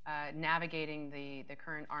navigating the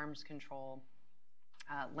current arms control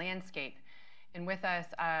landscape. And with us,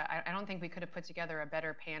 I don't think we could have put together a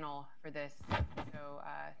better panel for this. So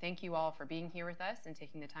thank you all for being here with us and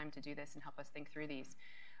taking the time to do this and help us think through these.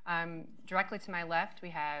 Directly to my left,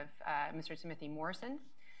 we have Mr. Timothy Morrison.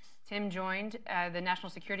 Tim joined the National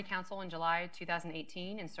Security Council in July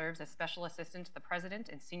 2018 and serves as Special Assistant to the President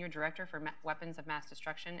and Senior Director for Weapons of Mass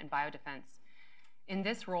Destruction and Biodefense. In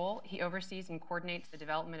this role, he oversees and coordinates the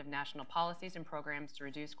development of national policies and programs to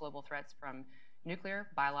reduce global threats from nuclear,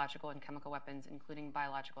 biological, and chemical weapons, including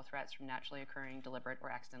biological threats from naturally occurring, deliberate, or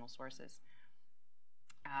accidental sources.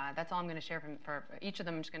 That's all I'm going to share for each of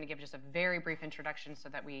them. I'm just going to give just a very brief introduction so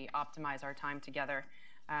that we optimize our time together.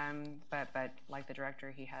 But like the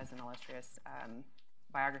director, he has an illustrious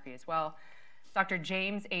biography as well. Dr.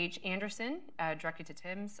 James H. Anderson, directly to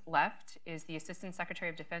Tim's left, is the Assistant Secretary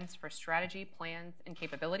of Defense for Strategy, Plans, and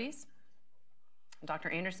Capabilities. Dr.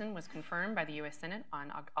 Anderson was confirmed by the U.S. Senate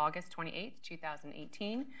on August 28,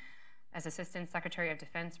 2018, as Assistant Secretary of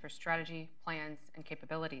Defense for Strategy, Plans, and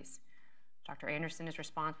Capabilities. Dr. Anderson is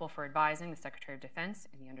responsible for advising the Secretary of Defense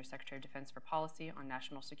and the Undersecretary of Defense for Policy on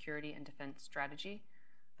national security and defense strategy,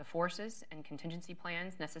 the forces and contingency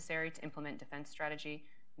plans necessary to implement defense strategy,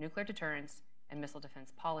 nuclear deterrence, and missile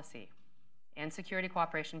defense policy, and security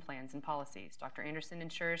cooperation plans and policies. Dr. Anderson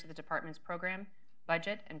ensures that the department's program,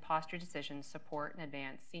 budget, and posture decisions support and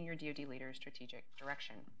advance senior DoD leaders' strategic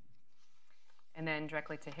direction. And then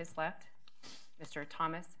directly to his left, Mr.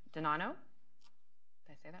 Thomas Donano.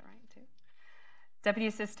 Did I say that right, too? Deputy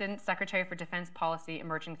Assistant Secretary for Defense Policy,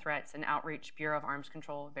 Emerging Threats, and Outreach, Bureau of Arms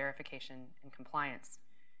Control, Verification, and Compliance.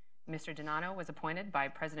 Mr. Donano was appointed by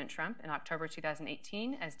President Trump in October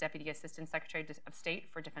 2018 as Deputy Assistant Secretary of State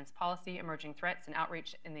for Defense Policy, Emerging Threats, and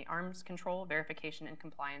Outreach in the Arms Control, Verification, and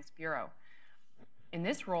Compliance Bureau. In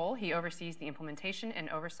this role, he oversees the implementation and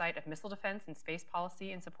oversight of missile defense and space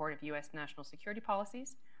policy in support of U.S. national security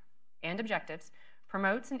policies and objectives,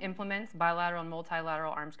 promotes and implements bilateral and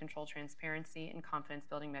multilateral arms control transparency and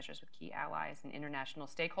confidence-building measures with key allies and international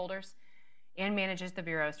stakeholders, and manages the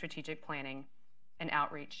Bureau's strategic planning and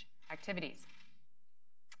outreach activities.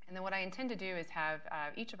 And then what I intend to do is have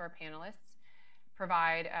each of our panelists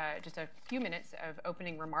provide just a few minutes of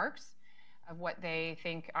opening remarks. of what they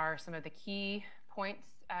think are some of the key points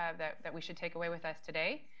that we should take away with us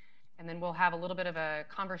today. And then we'll have a little bit of a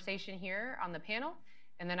conversation here on the panel.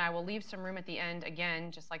 And then I will leave some room at the end,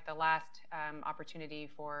 again, just like the last opportunity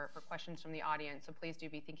for questions from the audience. So please do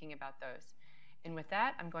be thinking about those. And with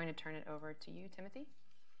that, I'm going to turn it over to you, Timothy.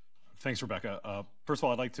 Thanks, Rebeccah. First of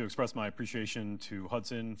all, I'd like to express my appreciation to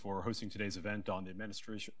Hudson for hosting today's event on the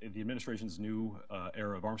administration's new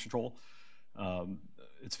era of arms control.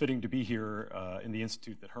 It's fitting to be here in the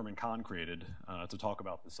institute that Herman Kahn created to talk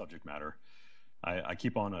about the subject matter. I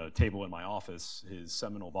keep on a table in my office his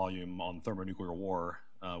seminal volume on thermonuclear war,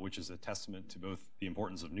 which is a testament to both the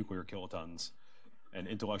importance of nuclear kilotons and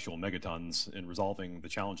intellectual megatons in resolving the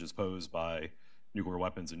challenges posed by nuclear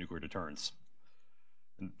weapons and nuclear deterrence.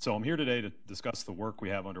 And so I'm here today to discuss the work we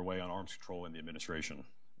have underway on arms control in the administration.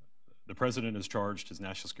 The President has charged his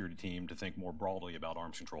national security team to think more broadly about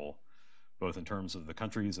arms control, both in terms of the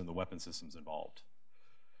countries and the weapon systems involved.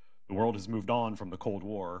 The world has moved on from the Cold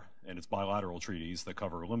War and its bilateral treaties that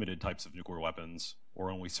cover limited types of nuclear weapons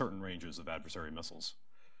or only certain ranges of adversary missiles.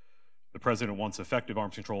 The President wants effective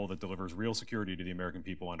arms control that delivers real security to the American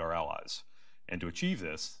people and our allies. And to achieve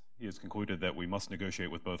this, he has concluded that we must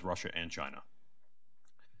negotiate with both Russia and China.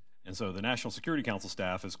 And so the National Security Council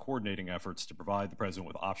staff is coordinating efforts to provide the President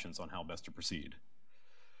with options on how best to proceed.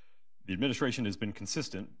 The administration has been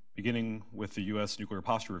consistent, beginning with the U.S. Nuclear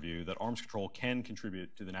Posture Review, that arms control can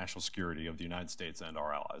contribute to the national security of the United States and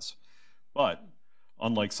our allies. But,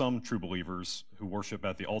 unlike some true believers who worship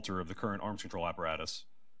at the altar of the current arms control apparatus,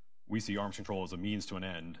 we see arms control as a means to an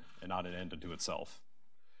end and not an end unto itself.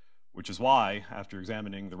 Which is why, after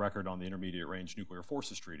examining the record on the Intermediate Range Nuclear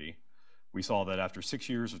Forces Treaty, we saw that after 6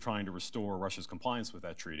 years of trying to restore Russia's compliance with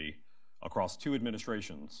that treaty, across 2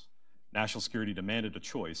 administrations, national security demanded a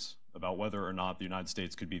choice about whether or not the United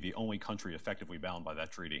States could be the only country effectively bound by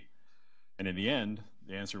that treaty. And in the end,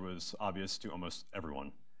 the answer was obvious to almost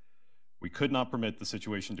everyone. We could not permit the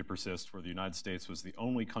situation to persist where the United States was the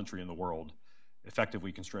only country in the world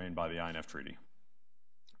effectively constrained by the INF Treaty.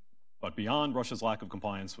 But beyond Russia's lack of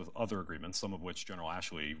compliance with other agreements, some of which General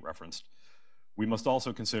Ashley referenced, we must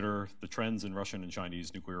also consider the trends in Russian and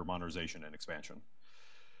Chinese nuclear modernization and expansion.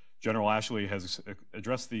 General Ashley has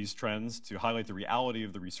addressed these trends to highlight the reality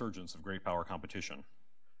of the resurgence of great power competition.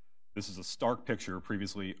 This is a stark picture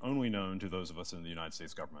previously only known to those of us in the United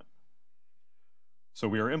States government. So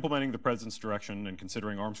we are implementing the President's direction and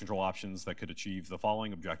considering arms control options that could achieve the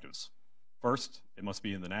following objectives. First, it must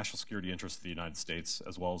be in the national security interests of the United States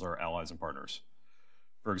as well as our allies and partners.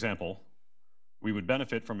 For example, we would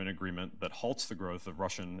benefit from an agreement that halts the growth of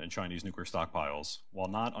Russian and Chinese nuclear stockpiles while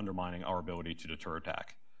not undermining our ability to deter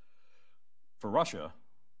attack. For Russia,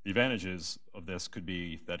 the advantages of this could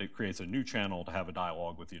be that it creates a new channel to have a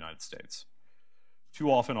dialogue with the United States.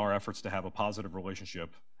 Too often our efforts to have a positive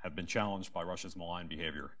relationship have been challenged by Russia's malign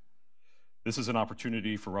behavior. This is an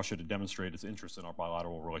opportunity for Russia to demonstrate its interest in our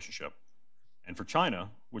bilateral relationship. And for China,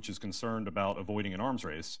 which is concerned about avoiding an arms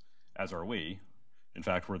race, as are we, in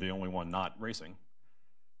fact, we're the only one not racing,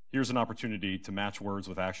 here's an opportunity to match words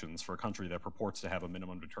with actions for a country that purports to have a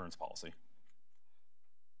minimum deterrence policy.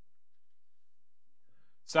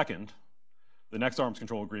 Second, the next arms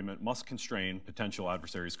control agreement must constrain potential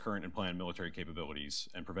adversaries' current and planned military capabilities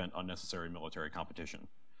and prevent unnecessary military competition.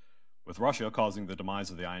 With Russia causing the demise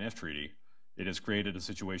of the INF Treaty, it has created a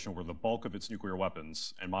situation where the bulk of its nuclear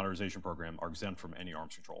weapons and modernization program are exempt from any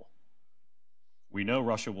arms control. We know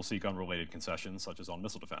Russia will seek unrelated concessions, such as on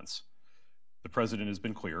missile defense. The President has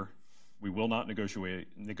been clear, we will not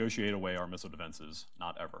negotiate away our missile defenses,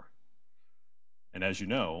 not ever. And as you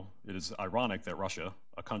know, it is ironic that Russia,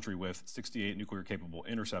 a country with 68 nuclear-capable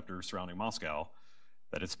interceptors surrounding Moscow,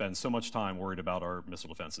 that it spends so much time worried about our missile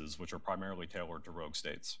defenses, which are primarily tailored to rogue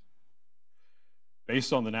states.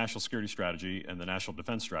 Based on the National Security Strategy and the National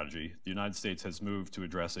Defense Strategy, the United States has moved to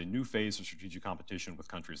address a new phase of strategic competition with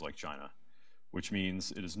countries like China, which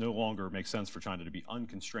means it is no longer makes sense for China to be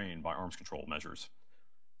unconstrained by arms control measures.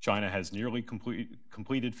 China has nearly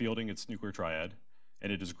completed fielding its nuclear triad,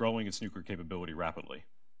 and it is growing its nuclear capability rapidly.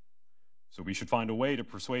 So we should find a way to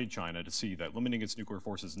persuade China to see that limiting its nuclear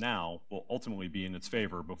forces now will ultimately be in its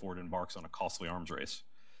favor before it embarks on a costly arms race.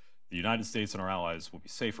 The United States and our allies will be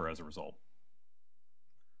safer as a result.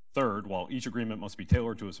 Third, while each agreement must be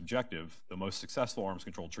tailored to its objective, the most successful arms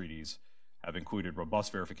control treaties have included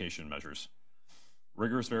robust verification measures.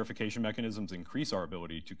 Rigorous verification mechanisms increase our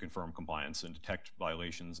ability to confirm compliance and detect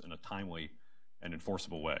violations in a timely and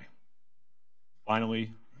enforceable way.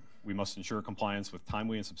 Finally, we must ensure compliance with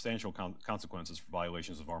timely and substantial consequences for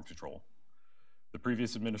violations of arms control. The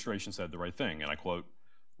previous administration said the right thing, and I quote,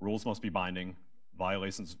 "Rules must be binding,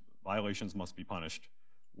 violations violations must be punished,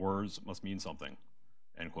 words must mean something,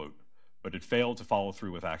 end quote. But it failed to follow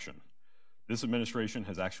through with action. This administration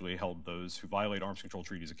has actually held those who violate arms control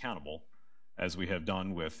treaties accountable, as we have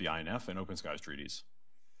done with the INF and Open Skies treaties.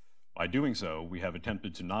 By doing so, we have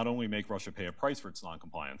attempted to not only make Russia pay a price for its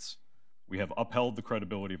noncompliance, we have upheld the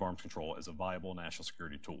credibility of arms control as a viable national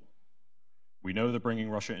security tool. We know that bringing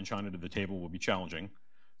Russia and China to the table will be challenging,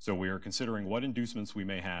 so we are considering what inducements we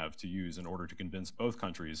may have to use in order to convince both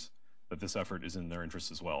countries that this effort is in their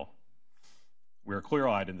interests as well. We are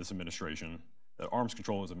clear-eyed in this administration that arms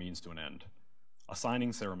control is a means to an end. A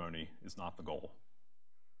signing ceremony is not the goal.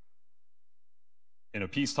 In a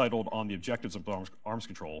piece titled On the Objectives of Arms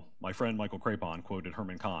Control, my friend Michael Crapon quoted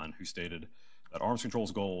Herman Kahn, who stated that arms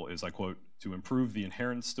control's goal is, I quote, to improve the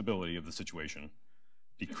inherent stability of the situation,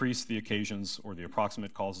 decrease the occasions or the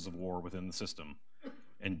approximate causes of war within the system,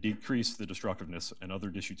 and decrease the destructiveness and other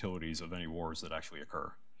disutilities of any wars that actually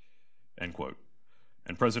occur, end quote.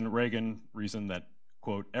 And President Reagan reasoned that,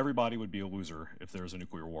 quote, everybody would be a loser if there is a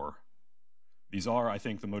nuclear war. These are, I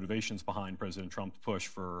think, the motivations behind President Trump's push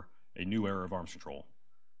for a new era of arms control.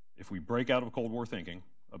 If we break out of Cold War thinking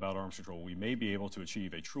about arms control, we may be able to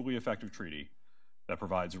achieve a truly effective treaty that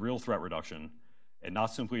provides real threat reduction and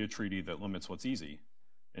not simply a treaty that limits what's easy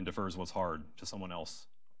and defers what's hard to someone else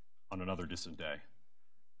on another distant day.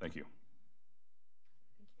 Thank you.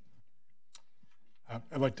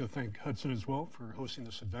 I'd like to thank Hudson as well for hosting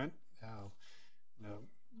this event.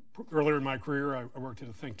 Earlier in my career, I worked at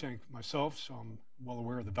a think tank myself, so I'm well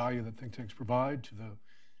aware of the value that think tanks provide to the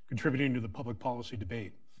contributing to the public policy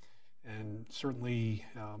debate. And certainly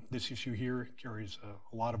this issue here carries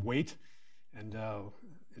a lot of weight, and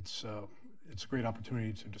it's a great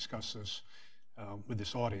opportunity to discuss this with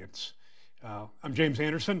this audience. I'm James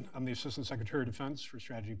Anderson. I'm the Assistant Secretary of Defense for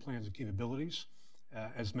Strategy, Plans, and Capabilities.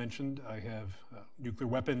 As mentioned, I have nuclear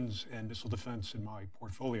weapons and missile defense in my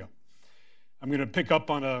portfolio. I'm going to pick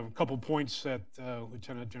up on a couple points that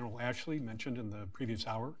Lieutenant General Ashley mentioned in the previous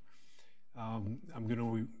hour. I'm going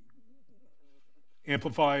to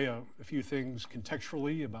amplify a few things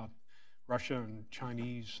contextually about Russia and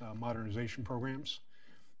Chinese modernization programs.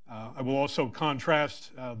 I will also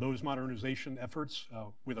contrast those modernization efforts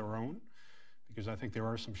with our own, because I think there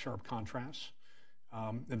are some sharp contrasts.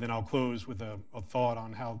 And then I'll close with a thought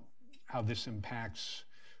on how this impacts,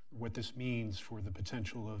 what this means for the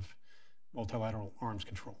potential of multilateral arms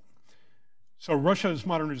control. So Russia's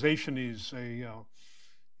modernization is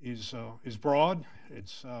broad.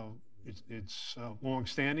 It's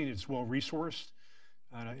long-standing. It's well-resourced.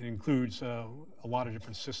 It includes a lot of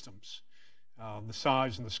different systems. The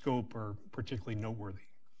size and the scope are particularly noteworthy.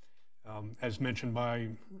 As mentioned by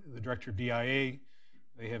the director of DIA,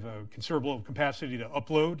 they have a considerable capacity to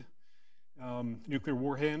upload nuclear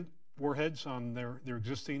warheads on their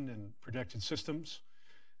existing and projected systems.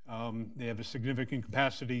 They have a significant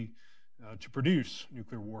capacity to produce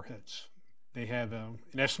nuclear warheads. They have an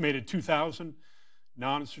estimated 2,000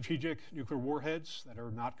 non-strategic nuclear warheads that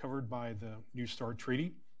are not covered by the New START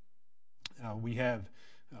Treaty. We have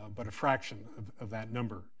but a fraction of that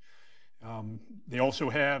number. They also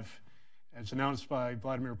have, as announced by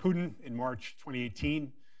Vladimir Putin in March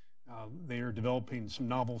 2018, they are developing some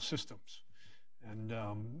novel systems. And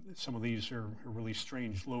some of these are really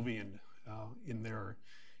strange Lovian in their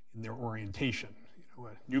orientation. You know,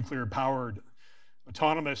 a nuclear-powered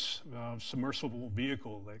autonomous submersible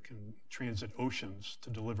vehicle that can transit oceans to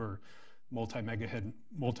deliver multi-megaton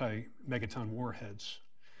warheads.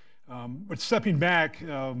 But stepping back,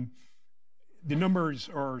 the numbers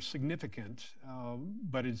are significant,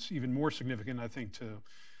 but it's even more significant, I think, to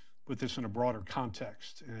put this in a broader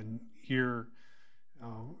context. And here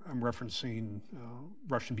I'm referencing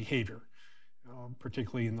Russian behavior,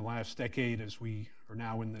 particularly in the last decade as we are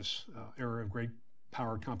now in this era of great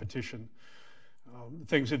power competition.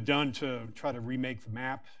 Things have done to try to remake the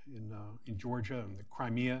map in Georgia and the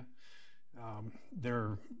Crimea.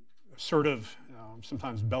 Their assertive,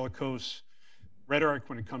 sometimes bellicose rhetoric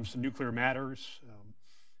when it comes to nuclear matters,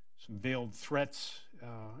 some veiled threats.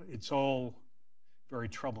 It's all very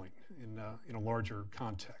troubling in a larger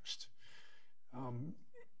context.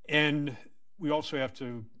 And we also have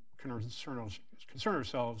to concern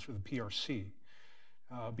ourselves with the PRC,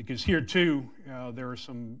 because here too there are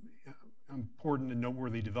some important and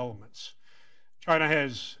noteworthy developments. China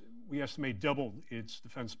has, we estimate, doubled its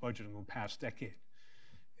defense budget in the past decade.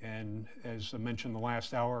 And as I mentioned the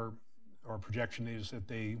last hour, our projection is that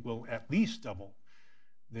they will at least double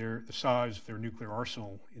the size of their nuclear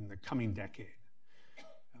arsenal in the coming decade.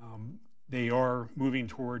 They are moving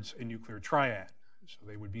towards a nuclear triad, so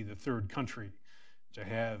they would be the third country to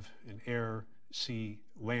have an air, sea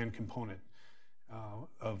land component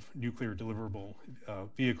of nuclear deliverable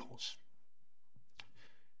vehicles.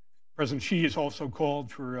 President Xi has also called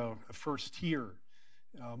for a first-tier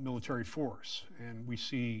military force, and we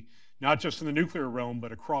see, not just in the nuclear realm,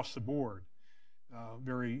 but across the board,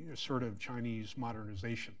 very assertive Chinese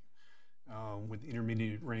modernization with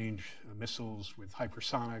intermediate range missiles, with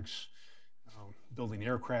hypersonics, building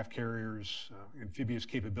aircraft carriers, amphibious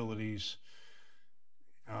capabilities,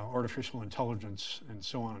 artificial intelligence, and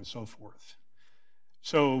so on and so forth.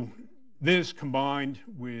 So this, combined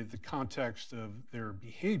with the context of their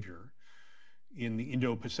behavior in the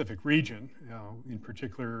Indo-Pacific region, in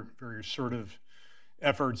particular very assertive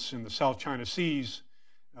efforts in the South China Seas,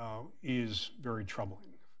 is very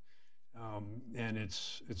troubling. And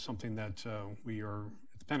it's something that we are,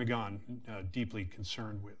 at the Pentagon, deeply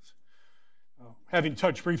concerned with. Having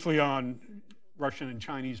touched briefly on Russian and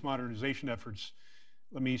Chinese modernization efforts,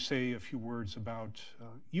 let me say a few words about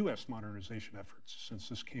U.S. modernization efforts, since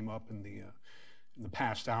this came up in the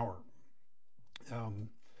past hour. I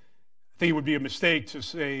think it would be a mistake to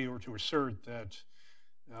say or to assert that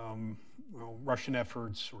well, Russian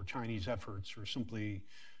efforts or Chinese efforts are simply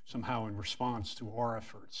somehow in response to our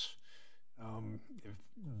efforts. If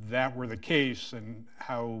that were the case, then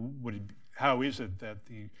how is it that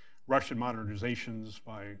the Russian modernizations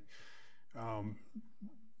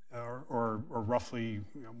are roughly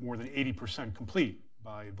more than 80% complete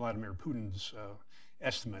by Vladimir Putin's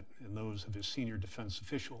estimate and those of his senior defense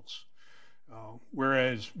officials?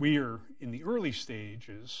 Whereas we are in the early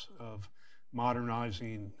stages of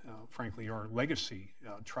modernizing, frankly, our legacy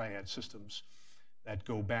triad systems that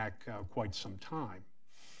go back quite some time.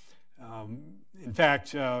 In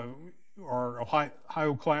fact, our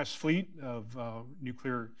Ohio-class fleet of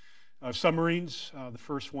nuclear submarines, the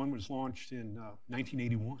first one was launched in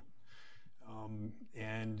 1981.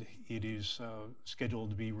 And it is scheduled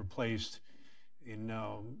to be replaced in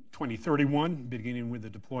 2031, beginning with the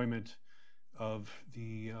deployment of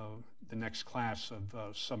the next class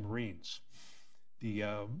of submarines, the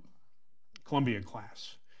Columbia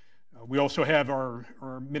class. We also have our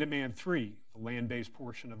Minuteman III, the land-based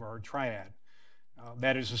portion of our triad.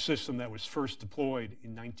 That is a system that was first deployed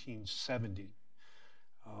in 1970.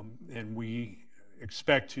 And we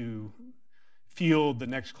expect to field the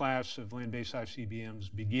next class of land-based ICBMs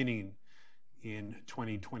beginning in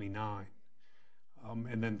 2029.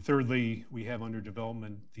 And then thirdly, we have under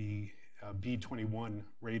development the B-21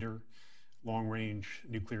 Raider long-range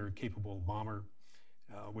nuclear-capable bomber,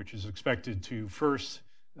 which is expected to first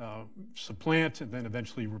supplant and then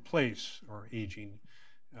eventually replace our aging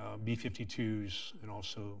B-52s and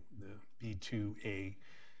also the B-2A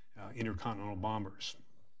intercontinental bombers.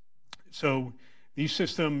 So these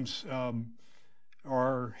systems have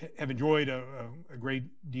enjoyed a great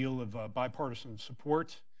deal of bipartisan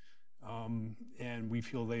support, and we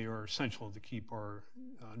feel they are essential to keep our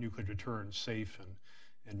nuclear deterrence safe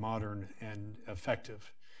and modern and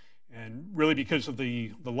effective. And really, because of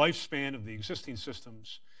the lifespan of the existing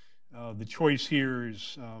systems, the choice here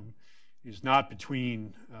is not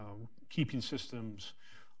between keeping systems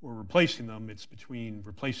or replacing them. It's between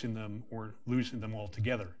replacing them or losing them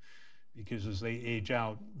altogether, because as they age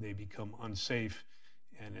out, they become unsafe,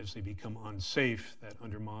 and as they become unsafe, that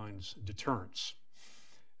undermines deterrence.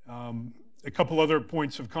 A couple other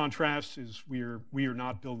points of contrast is we are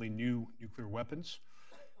not building new nuclear weapons,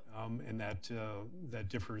 and that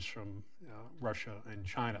differs from Russia and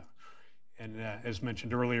China. And as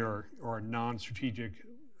mentioned earlier, our non-strategic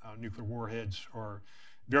nuclear warheads are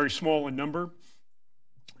very small in number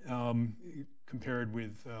compared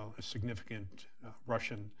with a significant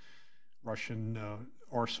Russian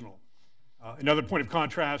arsenal. Another point of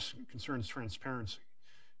contrast concerns transparency.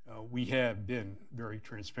 We have been very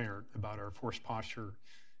transparent about our force posture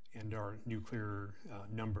and our nuclear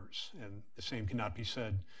numbers, and the same cannot be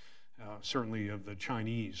said certainly of the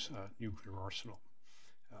Chinese nuclear arsenal.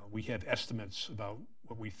 We have estimates about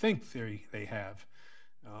what we think they have,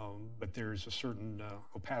 but there's a certain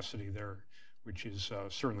opacity there, which is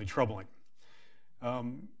certainly troubling.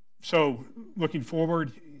 So looking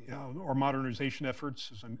forward, our modernization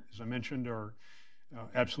efforts, as I mentioned, are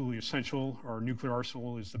absolutely essential. Our nuclear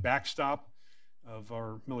arsenal is the backstop of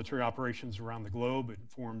our military operations around the globe. It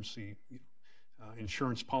forms the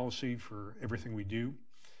insurance policy for everything we do.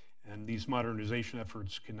 And these modernization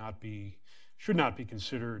efforts should not be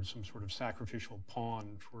considered some sort of sacrificial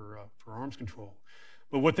pawn for arms control.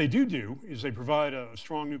 But what they do is they provide a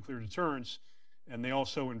strong nuclear deterrence, and they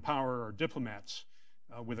also empower our diplomats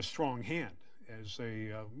with a strong hand as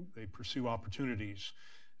they pursue opportunities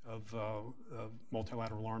of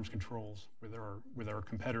multilateral arms controls with our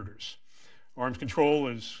competitors. Arms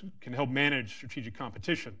control can help manage strategic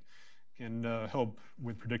competition, can help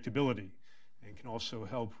with predictability, and can also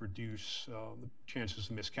help reduce the chances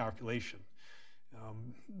of miscalculation.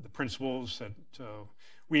 The principles that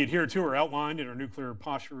we adhere to are outlined in our Nuclear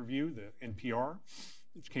Posture Review, the NPR,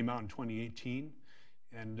 which came out in 2018.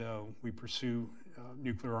 And we pursue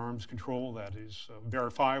nuclear arms control that is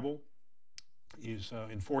verifiable, is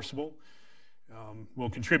enforceable, will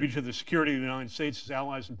contribute to the security of the United States'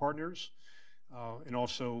 allies and partners, and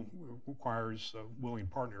also requires willing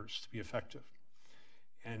partners to be effective.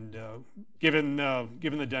 And given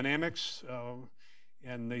the dynamics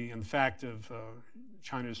and the fact of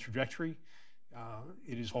China's trajectory,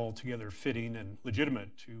 it is altogether fitting and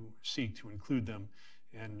legitimate to seek to include them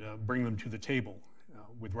and bring them to the table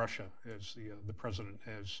with Russia, as the president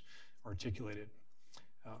has articulated.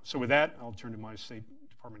 So with that, I'll turn to my State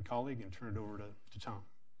Department colleague and turn it over to Tom.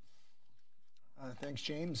 Thanks,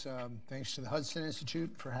 James. Thanks to the Hudson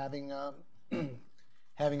Institute for having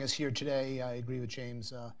having us here today. I agree with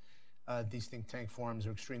James. These think tank forums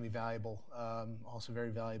are extremely valuable, also very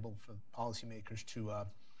valuable for policymakers to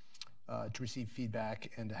receive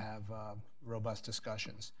feedback and to have robust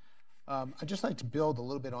discussions. I'd just like to build a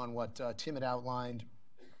little bit on what Tim had outlined,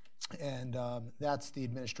 and that's the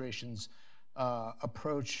administration's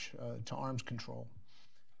approach to arms control.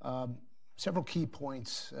 Several key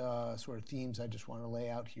points, sort of themes I just want to lay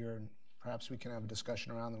out here, and perhaps we can have a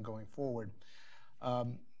discussion around them going forward.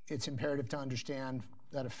 It's imperative to understand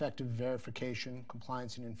that effective verification,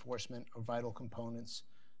 compliance, and enforcement are vital components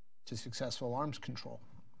to successful arms control.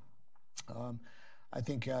 I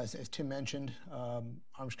think, as Tim mentioned,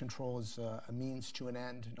 arms control is a means to an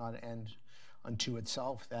end, not an end unto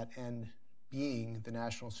itself, that end being the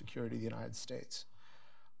national security of the United States.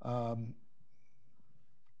 A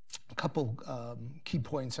couple key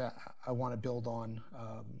points I want to build on,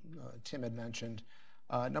 Tim had mentioned.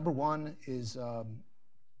 Number one is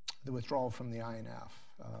the withdrawal from the INF.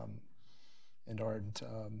 And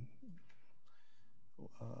on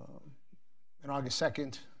August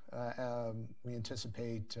 2nd, we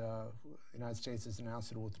anticipate the United States has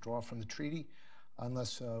announced it will withdraw from the treaty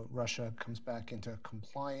unless Russia comes back into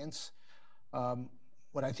compliance.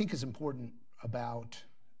 What I think is important about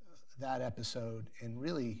that episode, and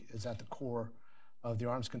really is at the core of the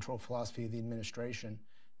arms control philosophy of the administration,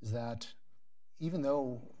 is that even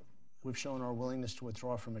though we've shown our willingness to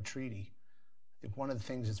withdraw from a treaty, I think one of the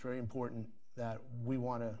things that's very important that we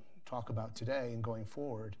want to talk about today and going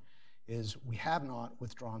forward is we have not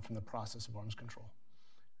withdrawn from the process of arms control.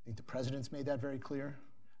 I think the president's made that very clear.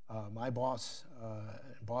 My bosses,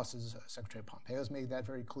 Secretary Pompeo's made that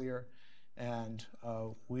very clear. And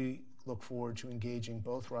we look forward to engaging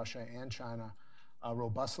both Russia and China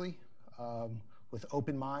robustly, with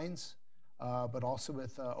open minds, but also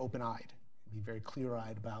with open-eyed. Be very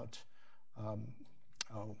clear-eyed about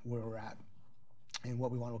where we're at and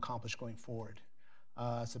what we want to accomplish going forward.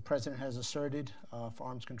 As the president has asserted, for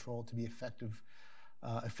arms control to be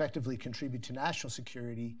effectively contribute to national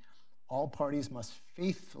security, all parties must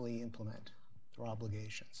faithfully implement their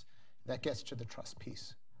obligations. That gets to the trust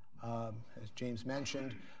piece. As James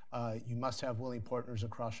mentioned, you must have willing partners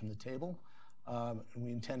across from the table. And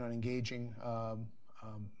we intend on engaging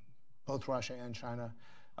both Russia and China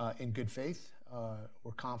in good faith.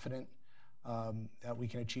 We're confident that we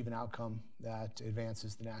can achieve an outcome that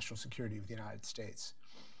advances the national security of the United States.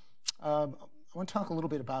 I want to talk a little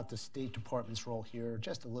bit about the State Department's role here,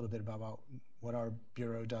 just a little bit about what our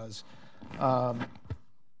Bureau does.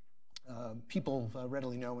 People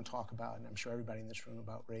readily know and talk about, and I'm sure everybody in this room,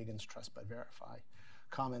 about Reagan's Trust but Verify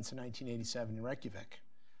comments in 1987 in Reykjavik.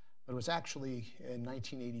 But it was actually in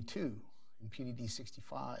 1982 in PDD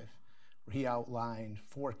 65 where he outlined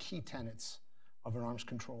 4 key tenets of an arms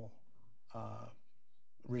control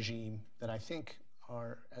regime that I think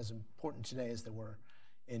are as important today as they were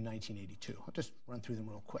in 1982. I'll just run through them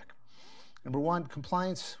real quick. Number 1,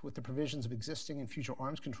 compliance with the provisions of existing and future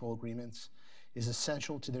arms control agreements is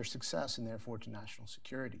essential to their success and therefore to national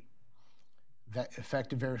security.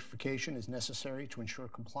 Effective verification is necessary to ensure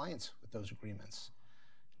compliance with those agreements.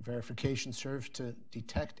 Verification serves to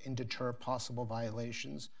detect and deter possible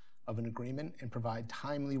violations of an agreement and provide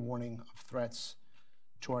timely warning of threats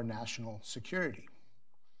to our national security.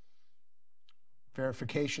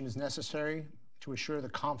 Verification is necessary to assure the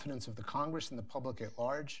confidence of the Congress and the public at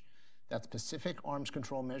large that specific arms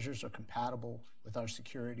control measures are compatible with our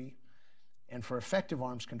security. And for effective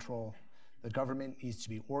arms control, the government needs to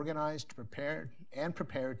be organized,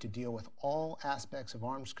 prepared to deal with all aspects of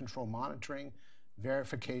arms control monitoring,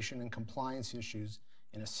 verification, and compliance issues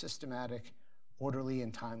in a systematic, orderly,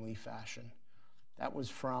 and timely fashion. That was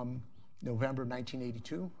from November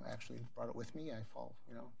 1982. I actually brought it with me. I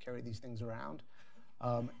carry these things around.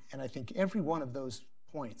 And I think every one of those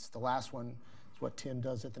points, the last one is what Tim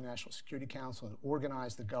does at the National Security Council, and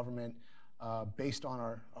organize the government based on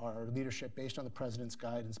our leadership, based on the President's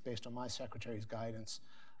guidance, based on my Secretary's guidance,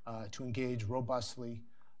 to engage robustly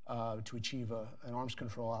to achieve an arms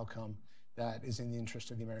control outcome that is in the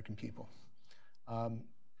interest of the American people.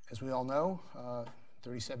 As we all know,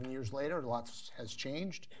 37 years later, lots has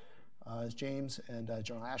changed. As James and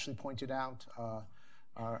General Ashley pointed out,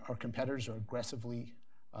 our competitors are aggressively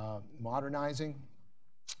modernizing.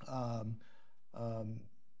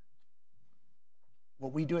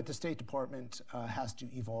 What we do at the State Department has to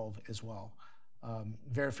evolve as well.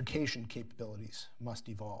 Verification capabilities must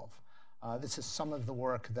evolve. This is some of the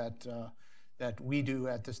work that we do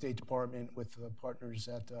at the State Department with partners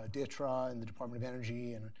at DITRA and the Department of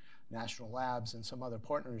Energy and National Labs and some other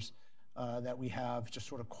partners that we have just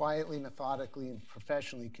sort of quietly, methodically, and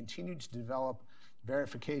professionally continued to develop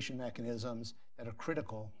verification mechanisms that are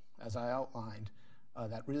critical, as I outlined,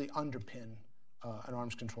 that really underpin an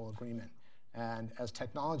arms control agreement. And as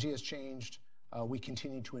technology has changed, we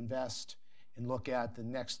continue to invest and look at the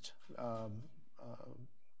next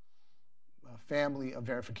family of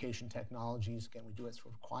verification technologies. Again, we do it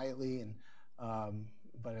sort of quietly,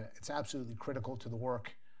 but it's absolutely critical to the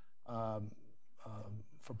work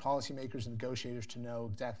for policymakers and negotiators to know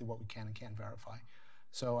exactly what we can and can't verify.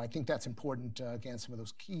 So I think that's important, again, some of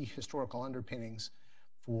those key historical underpinnings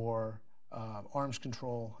for arms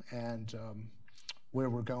control and where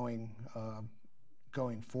we're going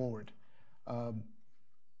forward.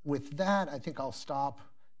 With that, I think I'll stop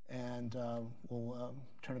and we'll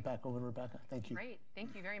turn it back over to Rebeccah. Thank you. Great.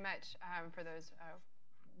 Thank you very much for those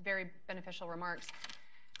very beneficial remarks.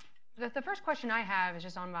 The first question I have is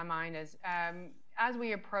just on my mind is, as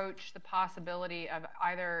we approach the possibility of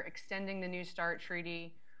either extending the New START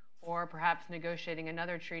treaty or perhaps negotiating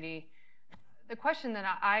another treaty, the question that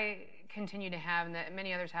I continue to have and that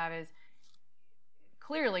many others have is,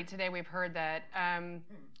 clearly today we've heard that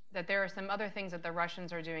that there are some other things that the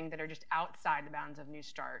Russians are doing that are just outside the bounds of New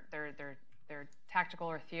START. They're tactical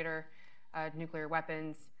or theater nuclear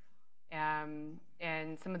weapons, and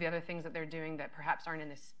some of the other things that they're doing that perhaps aren't in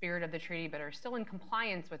the spirit of the treaty but are still in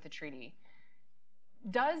compliance with the treaty.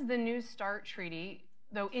 Does the New START treaty,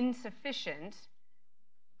 though insufficient,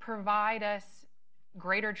 provide us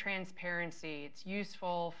greater transparency? It's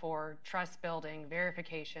useful for trust building,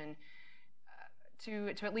 verification, to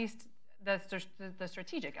at least the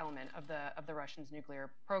strategic element of the Russians' nuclear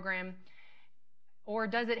program? Or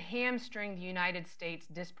does it hamstring the United States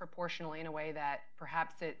disproportionately in a way that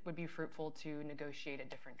perhaps it would be fruitful to negotiate a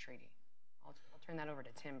different treaty? I'll turn that over to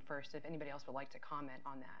Tim first, if anybody else would like to comment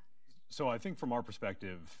on that. So I think from our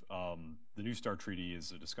perspective, the New START treaty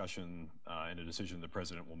is a discussion and a decision the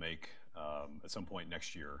President will make at some point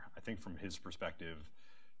next year. I think from his perspective,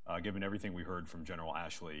 given everything we heard from General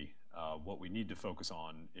Ashley, what we need to focus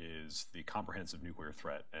on is the comprehensive nuclear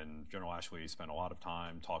threat. And General Ashley spent a lot of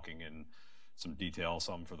time talking in some detail,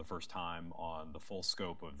 some for the first time, on the full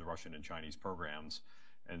scope of the Russian and Chinese programs.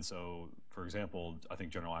 And so, for example, I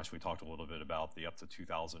think General Ashley talked a little bit about the up to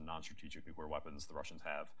 2,000 non-strategic nuclear weapons the Russians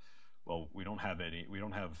have. Well, we don't have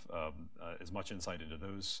as much insight into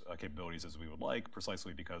those capabilities as we would like,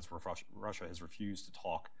 precisely because Russia has refused to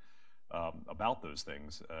talk about those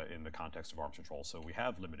things in the context of arms control. So we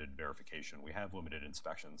have limited verification, we have limited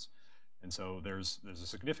inspections. And so there's a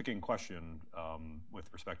significant question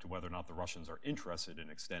with respect to whether or not the Russians are interested in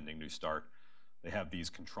extending New START. They have these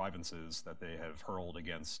contrivances that they have hurled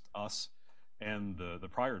against us and the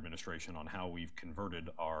prior administration on how we've converted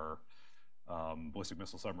our ballistic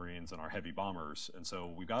missile submarines and our heavy bombers. And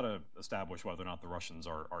so we've got to establish whether or not the Russians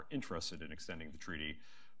are interested in extending the treaty.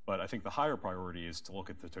 But I think the higher priority is to look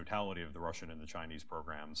at the totality of the Russian and the Chinese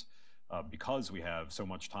programs because we have so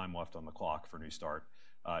much time left on the clock for New START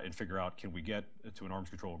and figure out, can we get to an arms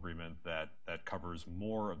control agreement that covers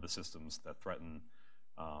more of the systems that threaten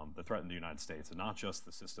the United States, and not just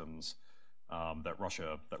the systems that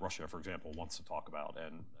Russia, for example, wants to talk about,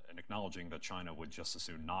 and acknowledging that China would just as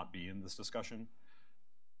soon not be in this discussion.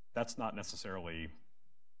 That's not necessarily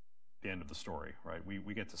the end of the story, right?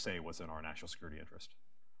 We get to say what's in our national security interest.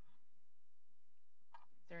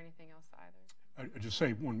 Is there anything else either? I'd just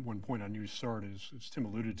say one point on New START is, as Tim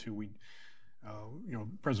alluded to, the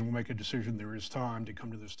President will make a decision. There is time to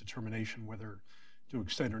come to this determination whether to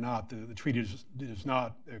extend or not. The treaty does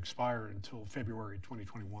not expire until February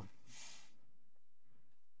 2021.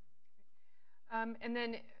 And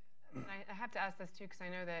then I have to ask this too, because I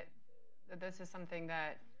know that this is something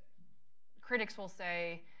that critics will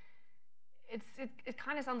say it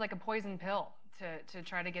kind of sounds like a poison pill to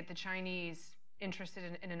try to get the Chinese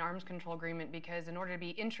interested in an arms control agreement, because in order to be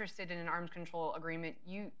interested in an arms control agreement,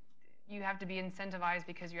 you have to be incentivized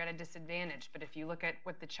because you're at a disadvantage. But if you look at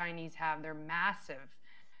what the Chinese have, their massive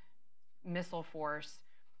missile force,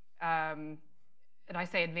 and I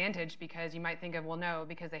say advantage because you might think of, well, no,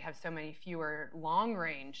 because they have so many fewer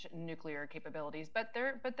long-range nuclear capabilities, but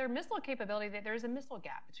their missile capability, there's a missile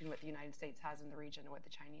gap between what the United States has in the region and what the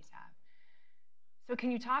Chinese have. So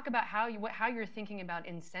can you talk about how you're thinking about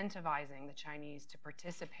incentivizing the Chinese to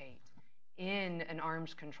participate in an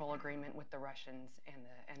arms control agreement with the Russians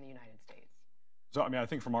and the United States? So, I mean, I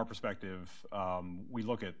think from our perspective, we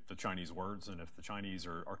look at the Chinese words, and if the Chinese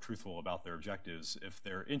are truthful about their objectives, if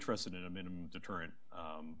they're interested in a minimum deterrent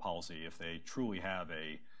policy, if they truly have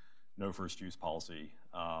a no first use policy,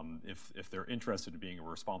 if they're interested in being a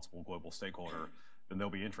responsible global stakeholder, then they'll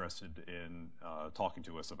be interested in talking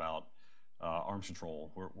to us about arms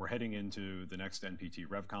control. We're heading into the next NPT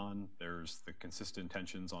RevCon. There's the consistent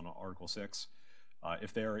tensions on Article 6.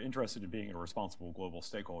 If they are interested in being a responsible global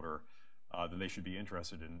stakeholder, then they should be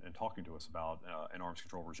interested in talking to us about an arms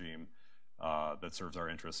control regime that serves our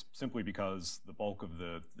interests, simply because the bulk of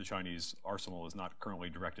the Chinese arsenal is not currently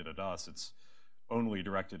directed at us. It's only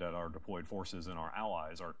directed at our deployed forces and our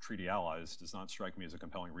allies, our treaty allies. Does not strike me as a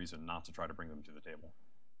compelling reason not to try to bring them to the table.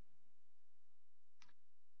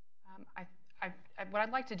 What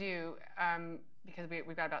I'd like to do, because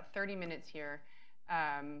we've got about 30 minutes here,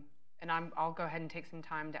 and I'll go ahead and take some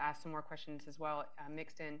time to ask some more questions as well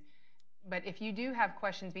mixed in. But if you do have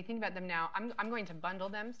questions, be thinking about them now. I'm going to bundle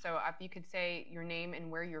them, so if you could say your name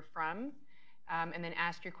and where you're from, and then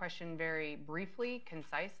ask your question very briefly,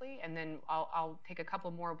 concisely, and then I'll take a couple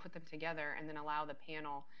more, put them together, and then allow the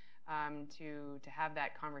panel to have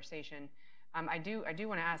that conversation. I do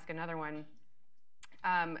want to ask another one.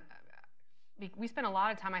 We spent a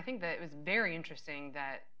lot of time, I think that it was very interesting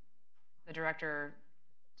that the director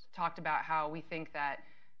talked about how we think that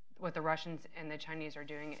what the Russians and the Chinese are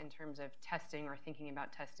doing in terms of testing or thinking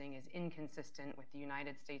about testing is inconsistent with the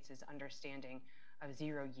United States' understanding of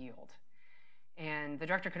zero yield. And the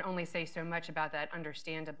director could only say so much about that,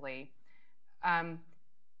 understandably. But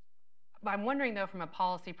I'm wondering, though, from a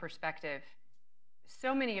policy perspective,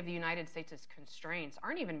 so many of the United States' constraints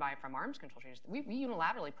aren't even from arms control treaties. We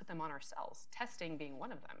unilaterally put them on ourselves, testing being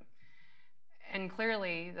one of them. And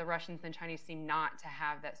clearly, the Russians and the Chinese seem not to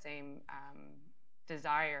have that same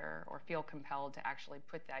desire or feel compelled to actually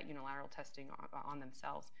put that unilateral testing on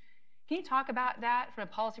themselves. Can you talk about that from a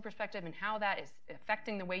policy perspective and how that is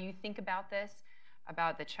affecting the way you think about this,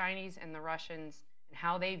 about the Chinese and the Russians, and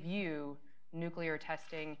how they view nuclear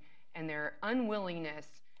testing and their unwillingness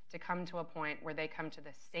to come to a point where they come to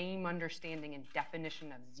the same understanding and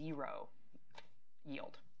definition of zero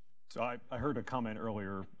yield? So I heard a comment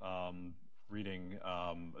earlier reading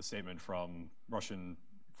a statement from Russian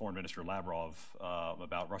Foreign Minister Lavrov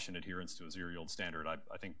about Russian adherence to a zero-yield standard.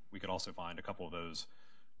 I think we could also find a couple of those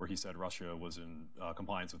where he said Russia was in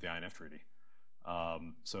compliance with the INF Treaty.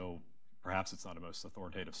 So perhaps it's not a most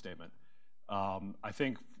authoritative statement. I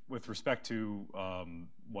think with respect to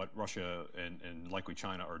what Russia and likely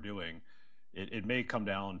China are doing, it may come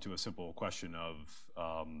down to a simple question of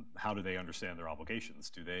how do they understand their obligations?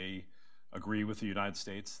 Do they agree with the United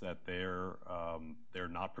States that they're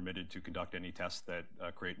not permitted to conduct any tests that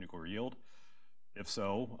create nuclear yield? If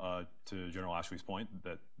so, to General Ashley's point,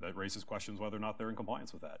 that raises questions whether or not they're in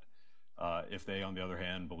compliance with that. If they, on the other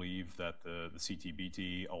hand, believe that the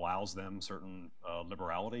CTBT allows them certain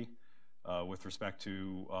liberality with respect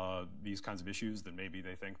to these kinds of issues, then maybe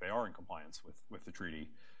they think they are in compliance with the treaty.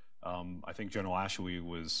 I think General Ashley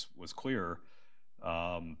was clear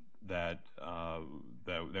that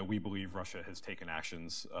we believe Russia has taken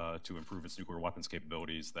actions to improve its nuclear weapons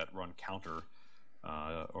capabilities that run counter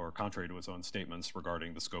or contrary to its own statements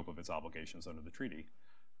regarding the scope of its obligations under the treaty.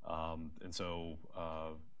 And so,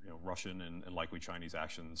 Russian and likely Chinese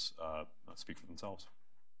actions speak for themselves.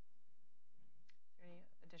 Any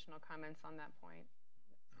additional comments on that point?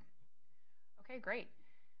 Okay, great.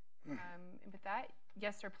 And with that,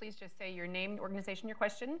 yes, sir, please just say your name, organization, your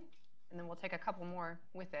question, and then we'll take a couple more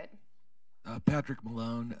with it. Patrick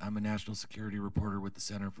Malone. I'm a national security reporter with the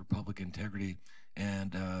Center for Public Integrity,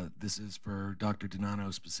 and this is for Dr.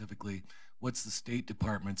 Donato specifically. What's the State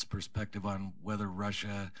Department's perspective on whether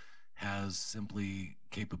Russia has simply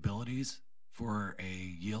capabilities for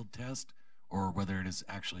a yield test or whether it has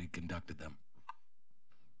actually conducted them?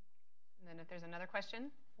 And then if there's another question,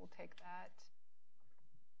 we'll take that.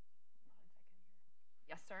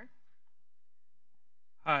 Yes, sir.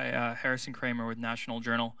 Hi, Harrison Kramer with National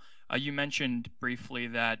Journal. You mentioned briefly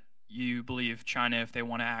that you believe China, if they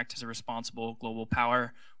want to act as a responsible global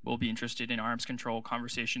power, will be interested in arms control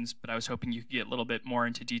conversations, but I was hoping you could get a little bit more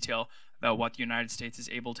into detail about what the United States is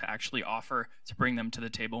able to actually offer to bring them to the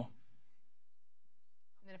table.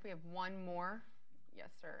 And then if we have one more, yes,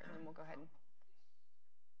 sir, and then we'll go ahead.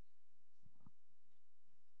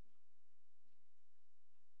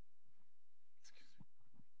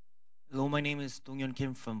 Hello, my name is Dong-Yeon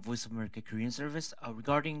Kim from Voice of America Korean Service.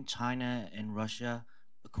 Regarding China and Russia,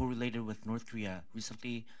 correlated with North Korea,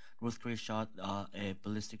 recently North Korea shot a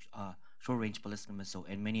ballistic, short-range ballistic missile,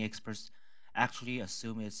 and many experts actually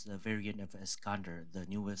assume it's a variant of Iskander, the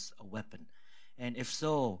newest weapon. And if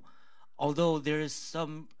so, although there is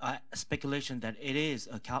some speculation that it is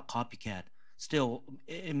a copycat, still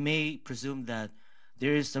it may presume that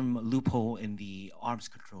there is some loophole in the arms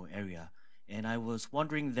control area. And I was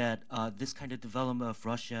wondering that this kind of development of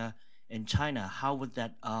Russia and China, how would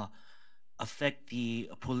that affect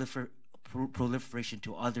the proliferation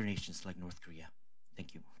to other nations like North Korea?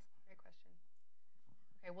 Thank you. Great question.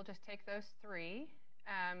 Okay, we'll just take those three,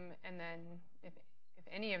 and then if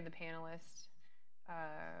any of the panelists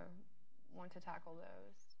want to tackle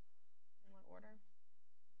those, in what order?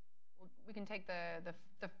 We can take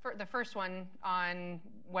the first one on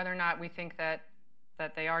whether or not we think that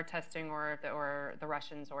they are testing, or the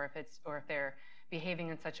Russians, or if they're behaving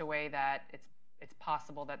in such a way that it's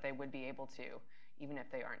possible that they would be able to, even if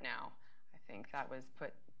they aren't now. I think that was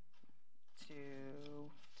put to.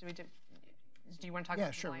 Do you want to talk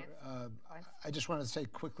about sure. compliance? I just wanted to say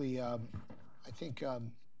quickly, I think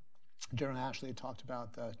General Ashley had talked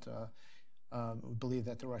about that we believe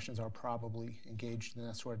that the Russians are probably engaged in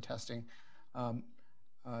that sort of testing.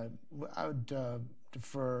 I would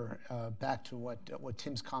defer back to what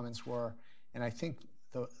Tim's comments were, and I think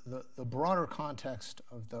the broader context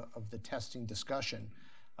of the testing discussion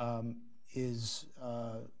is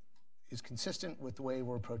consistent with the way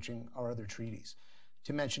we're approaching our other treaties.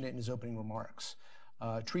 Tim mentioned it in his opening remarks.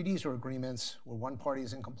 Treaties or agreements where one party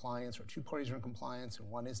is in compliance or two parties are in compliance and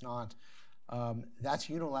one is not, that's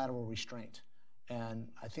unilateral restraint. And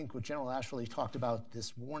I think what General Ashley talked about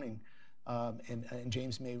this morning, and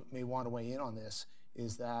James may want to weigh in on this,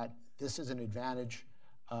 is that this is an advantage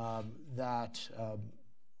that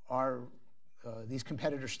these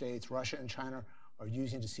competitor states, Russia and China, are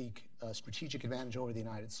using to seek a strategic advantage over the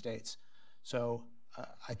United States. So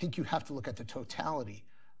I think you have to look at the totality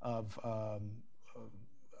of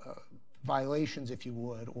violations, if you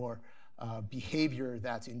would, or behavior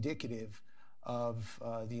that's indicative of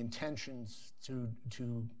the intentions to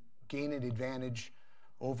gain an advantage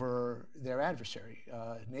over their adversary.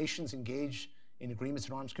 Nations engage in agreements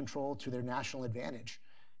on arms control to their national advantage,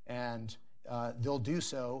 and they'll do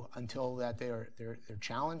so until that they're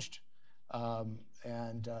challenged.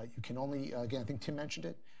 And you can only, again, I think Tim mentioned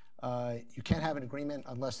it, you can't have an agreement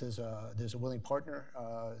unless there's a willing partner,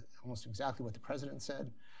 almost exactly what the president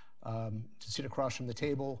said, to sit across from the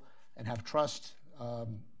table and have trust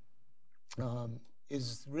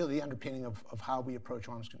is really the underpinning of how we approach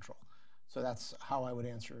arms control. So that's how I would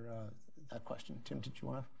answer that question. Tim, did you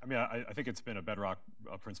want to? I mean, I think it's been a bedrock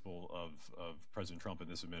principle of President Trump and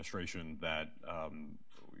this administration that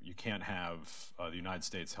you can't have the United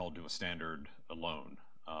States held to a standard alone.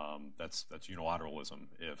 That's unilateralism.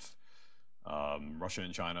 If Russia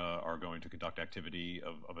and China are going to conduct activity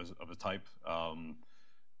of a type,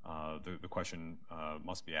 the question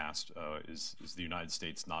must be asked, is the United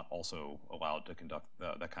States not also allowed to conduct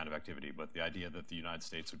that kind of activity? But the idea that the United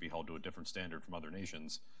States would be held to a different standard from other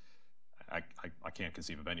nations, I can't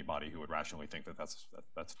conceive of anybody who would rationally think that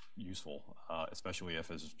that's useful, especially if,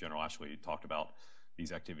 as General Ashley talked about,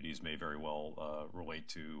 these activities may very well relate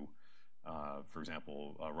to, for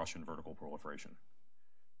example, Russian vertical proliferation.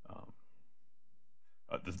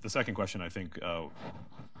 The second question, I think,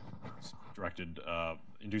 directed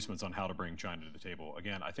inducements on how to bring China to the table.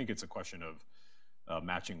 Again, I think it's a question of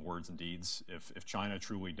matching words and deeds. If China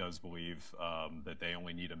truly does believe that they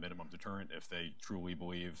only need a minimum deterrent, if they truly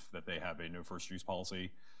believe that they have a no first use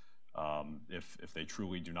policy, if they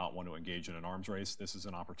truly do not want to engage in an arms race, this is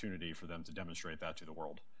an opportunity for them to demonstrate that to the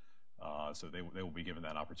world. So they will be given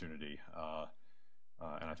that opportunity.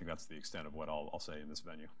 And I think that's the extent of what I'll say in this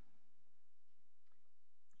venue.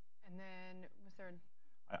 And then, was there?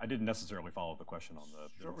 I didn't necessarily follow the question on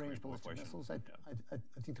the short-range ballistic missiles. I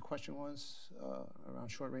think the question was around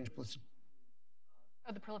short-range ballistic.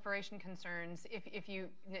 Oh, the proliferation concerns. If you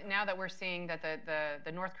now that we're seeing that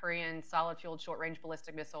the North Korean solid-fueled short-range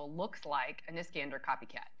ballistic missile looks like an Iskander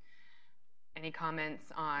copycat, any comments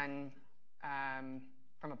on,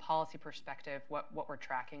 from a policy perspective, what we're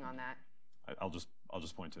tracking on that? I'll just I'll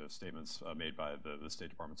just point to statements made by the State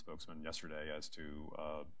Department spokesman yesterday as to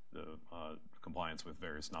the compliance with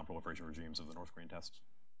various non-proliferation regimes of the North Korean tests.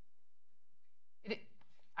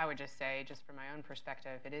 I would just say, just from my own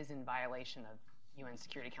perspective, it is in violation of UN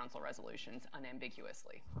Security Council resolutions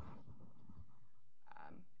unambiguously.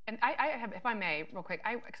 And I have, if I may, real quick,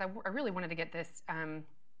 because I really wanted to get this, kind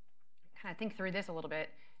of think through this a little bit,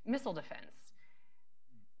 missile defense.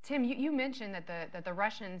 Tim, you mentioned that the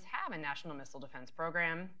Russians have a national missile defense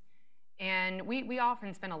program, and we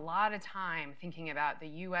often spend a lot of time thinking about the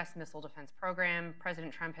U.S. missile defense program.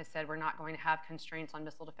 President Trump has said we're not going to have constraints on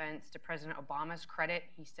missile defense. To President Obama's credit,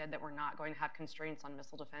 he said that we're not going to have constraints on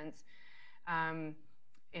missile defense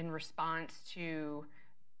in response to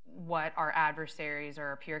what our adversaries or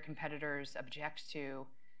our peer competitors object to.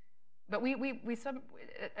 But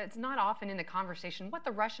it's not often in the conversation what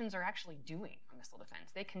the Russians are actually doing on missile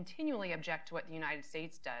defense. They continually object to what the United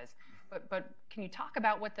States does. But can you talk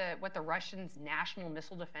about what the Russians' national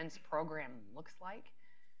missile defense program looks like,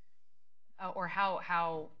 or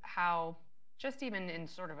how just even in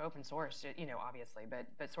sort of open source, obviously,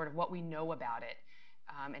 but sort of what we know about it,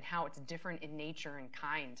 and how it's different in nature and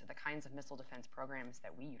kind to the kinds of missile defense programs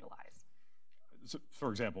that we utilize. So, for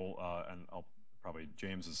example, and probably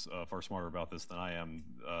James is far smarter about this than I am.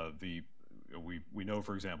 We know,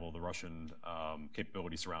 for example, the Russian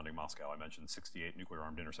capability surrounding Moscow. I mentioned 68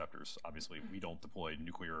 nuclear-armed interceptors. Obviously, we don't deploy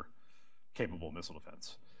nuclear-capable missile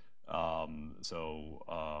defense. But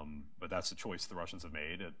that's a choice the Russians have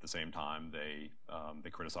made. At the same time, they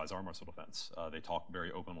criticize our missile defense. They talk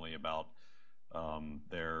very openly about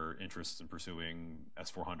their interests in pursuing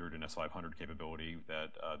S-400 and S-500 capability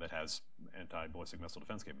that has anti-ballistic missile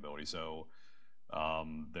defense capability. So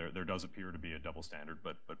there does appear to be a double standard,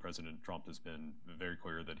 but President Trump has been very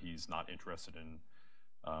clear that he's not interested in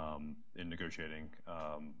negotiating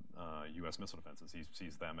U.S. missile defenses. He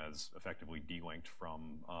sees them as effectively de-linked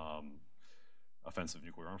from offensive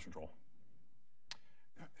nuclear arms control.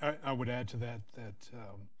 I would add to that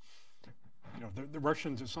the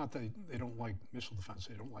Russians, it's not that they don't like missile defense,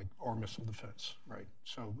 they don't like our missile defense, right?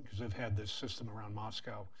 So, because they've had this system around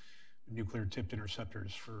Moscow, nuclear tipped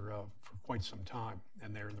interceptors for quite some time,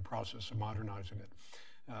 and they're in the process of modernizing it.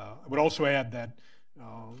 I would also add that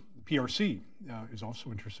PRC is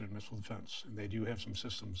also interested in missile defense, and they do have some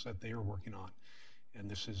systems that they are working on. And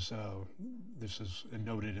this is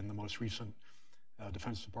noted in the most recent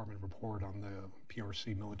Defense Department report on the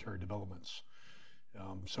PRC military developments.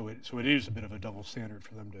 So it is a bit of a double standard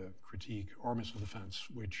for them to critique our missile defense,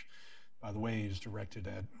 which, by the way, is directed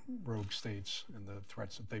at rogue states and the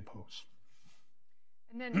threats that they pose.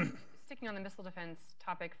 And then sticking on the missile defense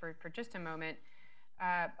topic for just a moment,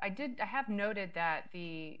 I have noted that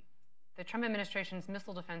the Trump administration's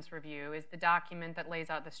missile defense review is the document that lays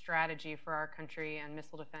out the strategy for our country and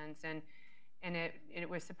missile defense, and it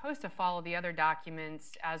was supposed to follow the other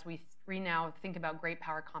documents as we now think about great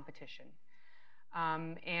power competition.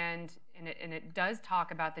 And it does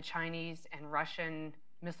talk about the Chinese and Russian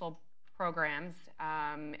missile programs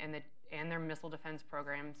and their missile defense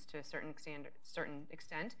programs to a certain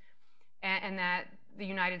extent, and that the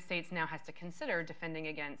United States now has to consider defending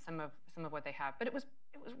against some of what they have. But it was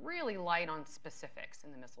really light on specifics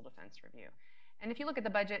in the missile defense review. And if you look at the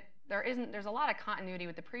budget, there's a lot of continuity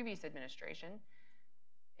with the previous administration,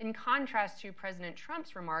 in contrast to President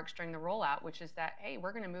Trump's remarks during the rollout, which is that, hey,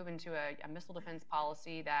 we're going to move into a missile defense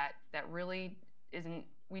policy that really isn't,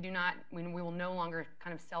 we will no longer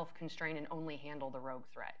kind of self-constrain and only handle the rogue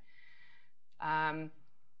threat.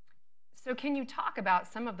 So can you talk about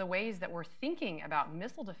some of the ways that we're thinking about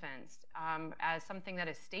missile defense as something that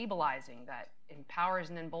is stabilizing, that empowers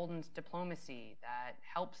and emboldens diplomacy, that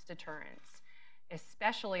helps deterrence,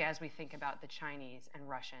 especially as we think about the Chinese and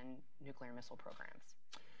Russian nuclear missile programs?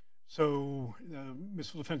 So the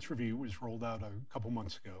Missile Defense Review was rolled out a couple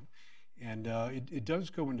months ago, and it does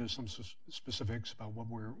go into some specifics about what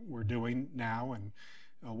we're doing now and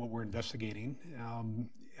what we're investigating.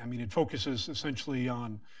 I mean, it focuses essentially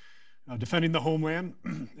on defending the homeland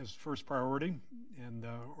as the first priority, and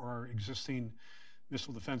our existing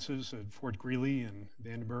missile defenses at Fort Greely and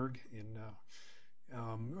Vandenberg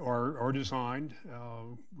are designed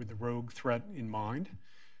with the rogue threat in mind.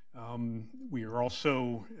 We are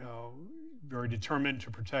also very determined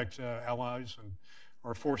to protect allies and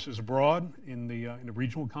our forces abroad in the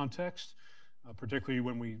regional context, particularly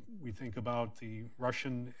when we think about the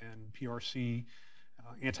Russian and PRC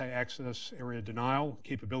anti-access area denial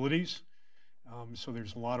capabilities. So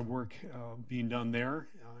there's a lot of work being done there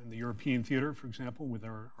in the European theater, for example, with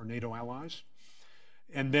our NATO allies.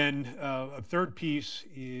 And then a third piece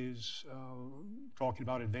is talking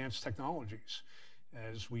about advanced technologies.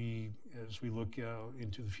 as we look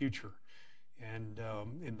into the future. And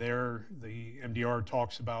in there, the MDR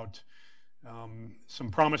talks about some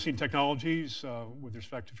promising technologies with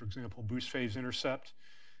respect to, for example, boost phase intercept,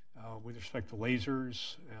 with respect to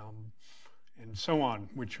lasers, and so on,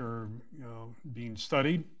 which are being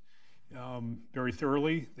studied very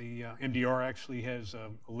thoroughly. The MDR actually has a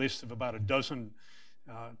list of about a dozen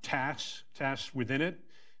tasks within it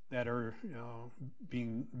that are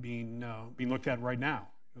being looked at right now.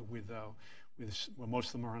 Well, most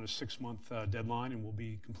of them are on a 6-month deadline and will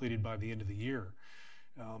be completed by the end of the year.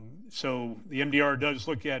 So the MDR does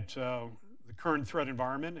look at the current threat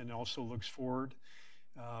environment and also looks forward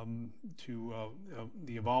to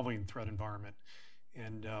the evolving threat environment.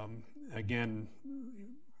 And again,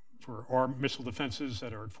 for our missile defenses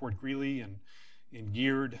that are at Fort Greely and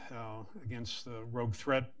geared against the rogue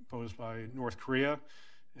threat posed by North Korea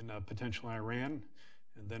and potential Iran.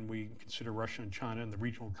 And then we consider Russia and China in the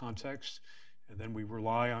regional context. And then we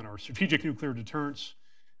rely on our strategic nuclear deterrence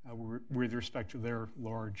with respect to their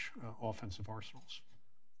large offensive arsenals.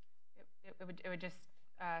 It would just,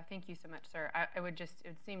 thank you so much, sir. It would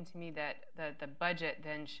seem to me that the budget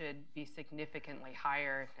then should be significantly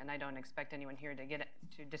higher, and I don't expect anyone here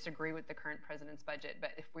to disagree with the current president's budget,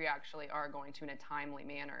 but if we actually are going to, in a timely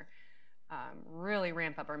manner, really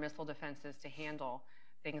ramp up our missile defenses to handle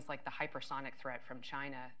things like the hypersonic threat from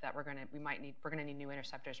China, that we're gonna need new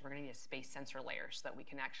interceptors. We're gonna need a space sensor layer so that we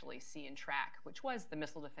can actually see and track, which was the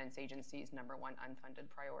Missile Defense Agency's #1 unfunded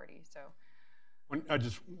priority. So,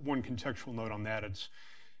 just one contextual note on that. It's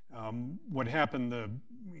what happened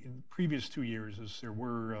in previous 2 years is there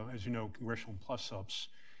were, as you know, congressional plus-ups,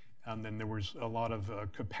 and then there was a lot of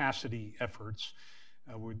capacity efforts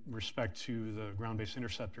with respect to the ground-based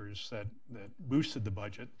interceptors that boosted the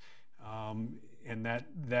budget. And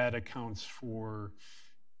that accounts for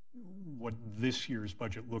what this year's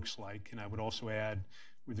budget looks like. And I would also add,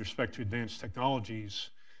 with respect to advanced technologies,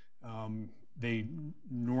 they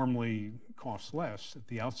normally cost less at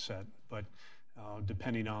the outset, but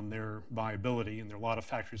depending on their viability, and there are a lot of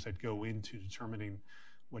factors that go into determining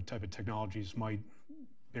what type of technologies might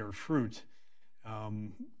bear fruit,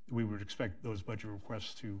 we would expect those budget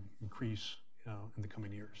requests to increase in the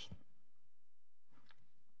coming years.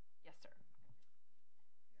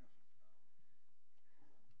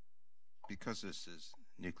 Because this is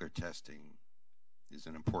nuclear testing is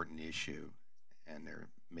an important issue, and there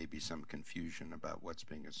may be some confusion about what's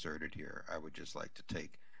being asserted here, I would just like to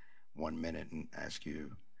take 1 minute and ask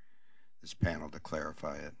you, this panel, to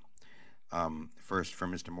clarify it. First, for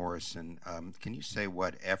Mr. Morrison, can you say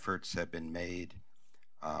what efforts have been made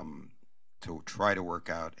to try to work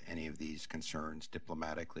out any of these concerns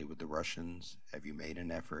diplomatically with the Russians? Have you made an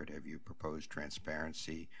effort? Have you proposed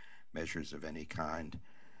transparency measures of any kind?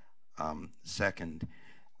 Second,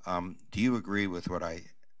 do you agree with what I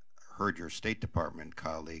heard your State Department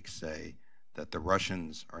colleagues say, that the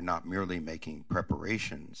Russians are not merely making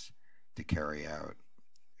preparations to carry out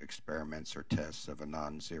experiments or tests of a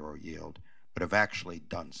non-zero yield, but have actually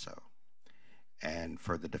done so? And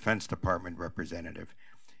for the Defense Department representative,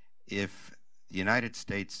 if the United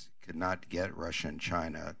States could not get Russia and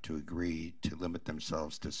China to agree to limit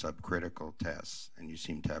themselves to subcritical tests, and you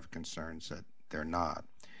seem to have concerns that they're not,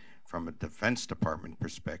 from a Defense Department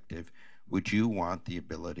perspective, would you want the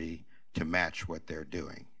ability to match what they're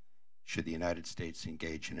doing? Should the United States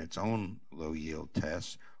engage in its own low-yield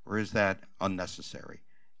tests, or is that unnecessary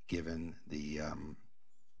given the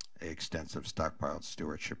extensive stockpile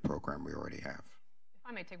stewardship program we already have? if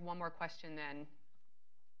I may take one more question then,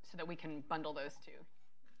 so that we can bundle those two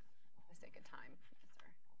for the sake of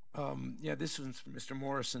time. Yeah, this one's for Mr.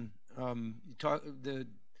 Morrison. The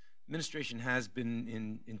administration has been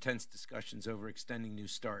in intense discussions over extending New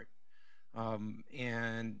START.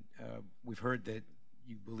 We've heard that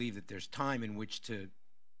you believe that there's time in which to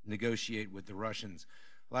negotiate with the Russians.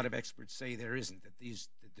 A lot of experts say there isn't, that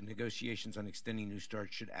the negotiations on extending New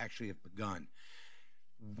START should actually have begun.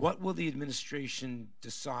 What will the administration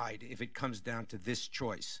decide if it comes down to this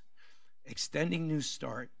choice? Extending New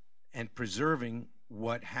START and preserving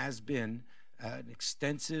what has been an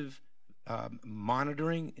extensive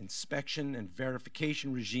monitoring, inspection, and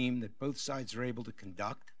verification regime that both sides are able to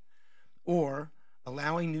conduct, or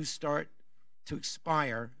allowing New START to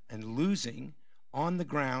expire and losing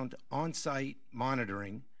on-the-ground, on-site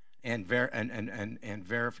monitoring and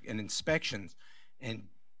inspections? And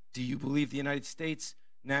do you believe the United States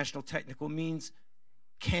national technical means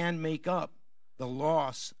can make up the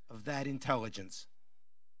loss of that intelligence?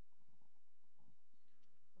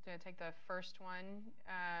 Do I take the first one,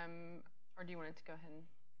 or do you want it to go ahead?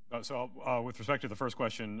 With respect to the first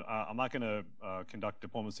question, I'm not going to conduct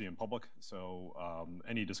diplomacy in public. So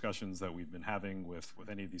any discussions that we've been having with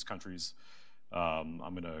any of these countries, I'm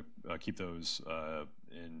going to keep those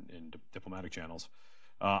in diplomatic channels.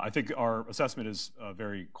 I think our assessment is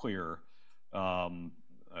very clear.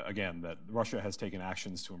 Again, that Russia has taken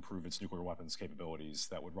actions to improve its nuclear weapons capabilities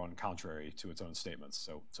that would run contrary to its own statements.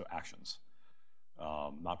 So actions,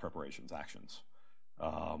 not preparations, actions.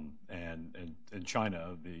 And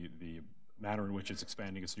China, the manner in which it's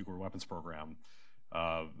expanding its nuclear weapons program,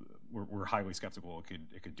 we're highly skeptical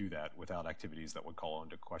it could do that without activities that would call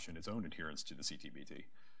into question its own adherence to the CTBT.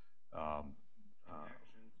 Actions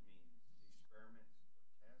mean experiments or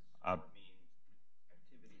tests, or mean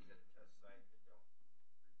activities at a test site that don't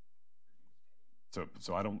produce any.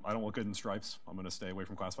 So I don't look good in stripes. I'm going to stay away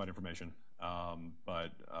from classified information.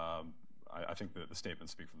 But I think that the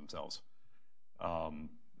statements speak for themselves.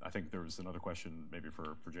 I think there was another question maybe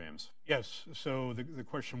for James. Yes, so the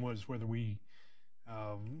question was whether we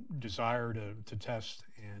desire to test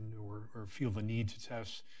or feel the need to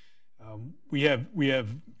test. We have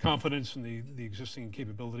confidence in the existing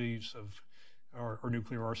capabilities of our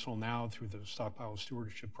nuclear arsenal now through the Stockpile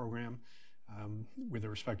Stewardship Program with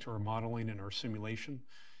respect to our modeling and our simulation.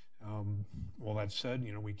 All that said,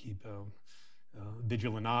 we keep a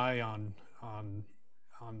vigilant eye on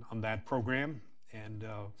that program. And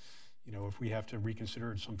if we have to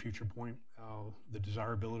reconsider at some future point the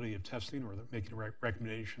desirability of testing or making a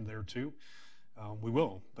recommendation there too, we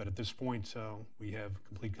will. But at this point, we have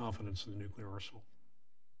complete confidence in the nuclear arsenal.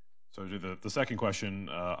 So to the second question,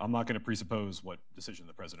 I'm not going to presuppose what decision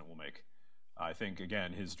the president will make. I think,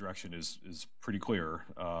 again, his direction is pretty clear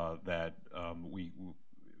that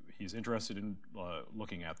he's interested in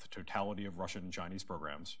looking at the totality of Russian and Chinese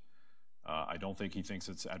programs. I don't think he thinks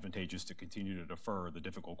it's advantageous to continue to defer the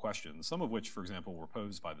difficult questions, some of which, for example, were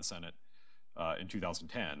posed by the Senate in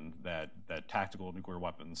 2010, that tactical nuclear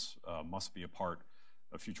weapons must be a part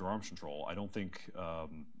of future arms control. I don't think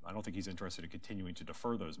he's interested in continuing to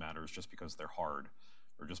defer those matters just because they're hard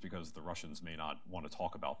or just because the Russians may not want to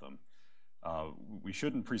talk about them. We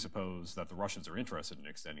shouldn't presuppose that the Russians are interested in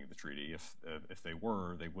extending the treaty. If they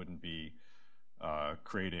were, they wouldn't be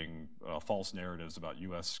creating false narratives about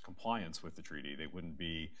U.S. compliance with the treaty. They wouldn't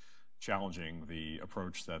be challenging the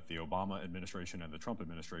approach that the Obama administration and the Trump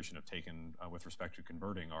administration have taken with respect to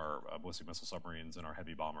converting our ballistic missile submarines and our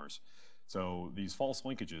heavy bombers. So these false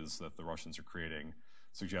linkages that the Russians are creating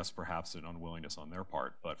suggest perhaps an unwillingness on their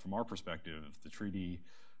part. But from our perspective, the treaty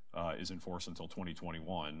is in force until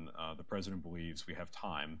 2021. The president believes we have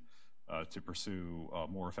time to pursue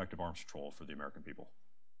more effective arms control for the American people.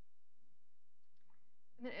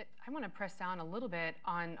 I want to press down a little bit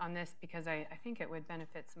on this because I think it would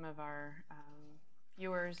benefit some of our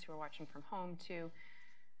viewers who are watching from home too.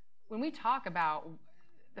 When we talk about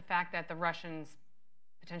the fact that the Russians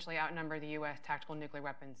potentially outnumber the U.S. tactical nuclear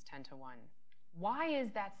weapons 10 to 1, why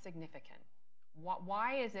is that significant?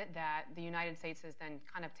 Why is it that the United States has then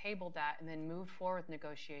kind of tabled that and then moved forward with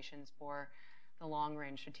negotiations for the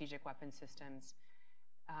long-range strategic weapon systems?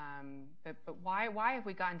 But why have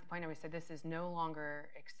we gotten to the point where we said this is no longer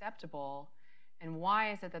acceptable? And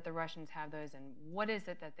why is it that the Russians have those? And what is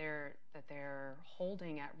it that they're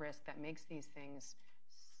holding at risk that makes these things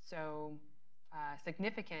so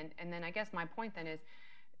significant? And then I guess my point then is,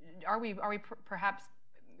 are we perhaps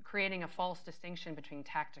creating a false distinction between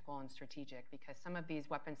tactical and strategic? Because some of these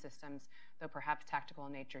weapon systems, though perhaps tactical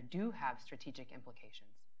in nature, do have strategic implications.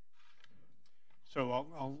 So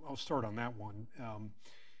I'll start on that one.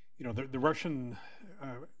 The Russian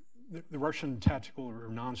tactical or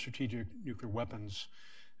non-strategic nuclear weapons,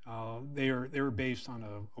 they are based on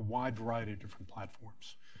a wide variety of different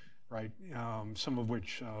platforms, right? Some of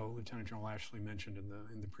which Lieutenant General Ashley mentioned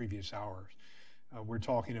in the previous hours. We're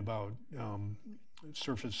talking about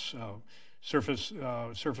surface to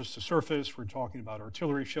surface. We're talking about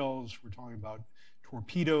artillery shells. We're talking about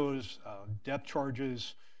torpedoes, depth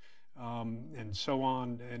charges, and so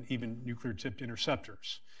on, and even nuclear-tipped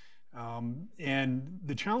interceptors. And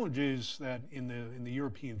the challenge is that in the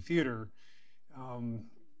European theater,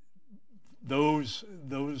 those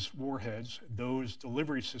warheads, those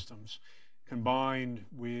delivery systems, combined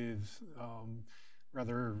with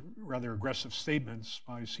rather aggressive statements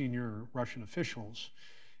by senior Russian officials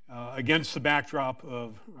against the backdrop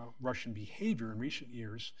of Russian behavior in recent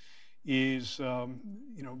years,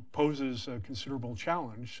 poses a considerable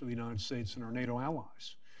challenge to the United States and our NATO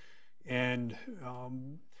allies. And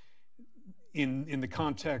in the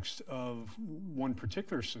context of one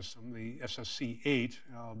particular system, the SSC-8,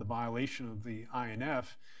 the violation of the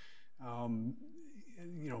INF,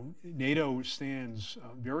 NATO stands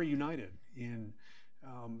very united in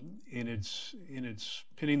its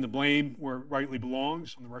pinning the blame where it rightly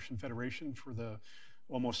belongs on the Russian Federation for the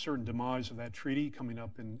almost certain demise of that treaty coming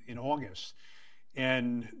up in August.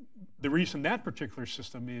 And the reason that particular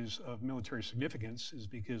system is of military significance is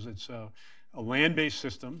because it's a land-based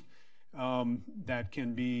system that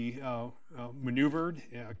can be maneuvered.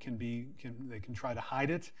 They can try to hide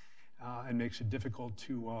it, and makes it difficult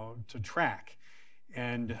to track.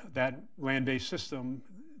 And that land-based system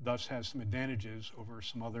thus has some advantages over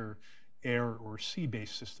some other air or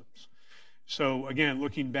sea-based systems. So again,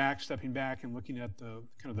 stepping back and looking at the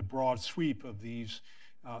kind of the broad sweep of these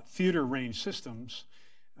theater range systems,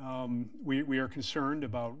 we are concerned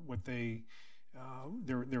about what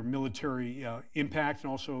their military impact, and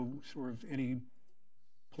also sort of any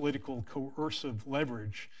political coercive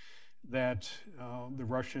leverage that the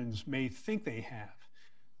Russians may think they have.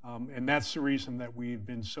 And that's the reason that we've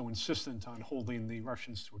been so insistent on holding the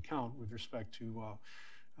Russians to account with respect to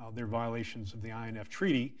their violations of the INF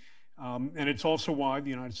Treaty. And it's also why the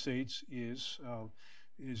United States is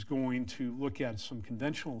going to look at some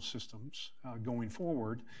conventional systems going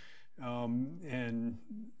forward. And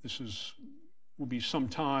this will be some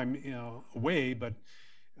time away, but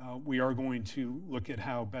we are going to look at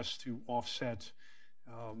how best to offset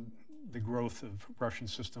the growth of Russian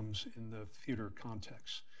systems in the theater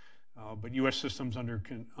context. But U.S. systems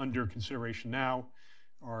under consideration now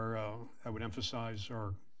are, I would emphasize,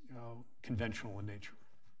 are conventional in nature.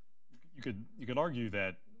 You could argue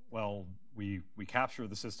that, well, we capture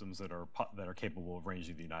the systems that are capable of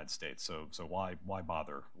ranging the United States. So why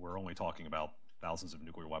bother? We're only talking about thousands of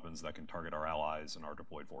nuclear weapons that can target our allies and our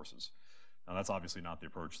deployed forces. Now that's obviously not the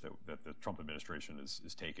approach that the Trump administration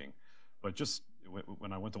is taking. But just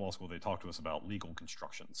when I went to law school, they talked to us about legal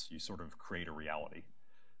constructions. You sort of create a reality.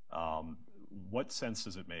 What sense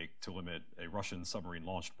does it make to limit a Russian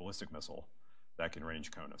submarine-launched ballistic missile that can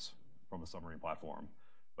range CONUS from a submarine platform,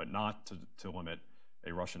 but not to limit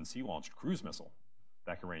a Russian sea-launched cruise missile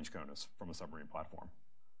that can range CONUS from a submarine platform?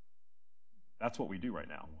 That's what we do right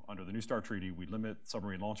now. Under the New START Treaty, we limit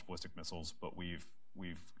submarine-launched ballistic missiles, but we've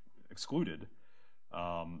excluded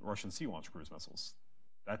Russian sea-launched cruise missiles.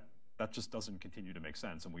 That just doesn't continue to make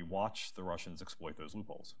sense, and we watch the Russians exploit those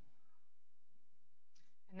loopholes.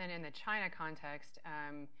 And then in the China context,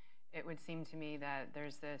 it would seem to me that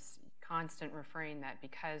there's this constant refrain that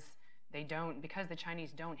because the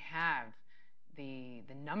Chinese don't have the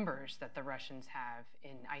numbers that the Russians have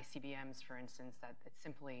in ICBMs, for instance, that it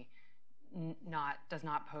simply does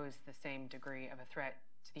not pose the same degree of a threat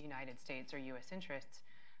to the United States or U.S. interests.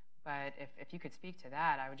 But if you could speak to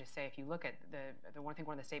that, I would just say if you look at one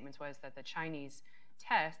of the statements was that the Chinese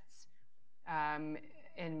tests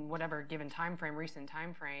in whatever given recent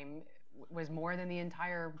time frame, was more than the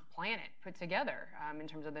entire planet put together in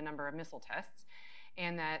terms of the number of missile tests,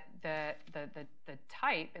 and that the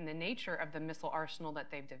type and the nature of the missile arsenal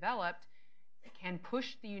that they've developed can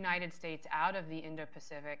push the United States out of the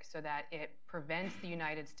Indo-Pacific so that it prevents the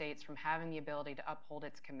United States from having the ability to uphold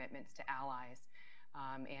its commitments to allies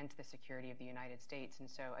and to the security of the United States. And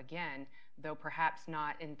so again, though perhaps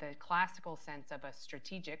not in the classical sense of a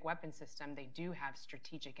strategic weapon system, they do have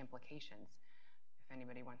strategic implications, if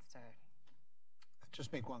anybody wants to.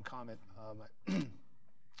 Just make one comment.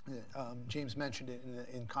 James mentioned it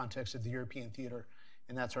in context of the European theater,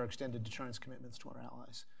 and that's our extended deterrence commitments to our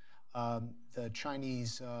allies. The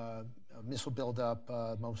Chinese missile buildup,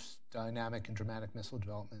 most dynamic and dramatic missile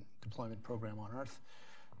deployment program on Earth.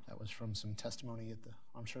 That was from some testimony at the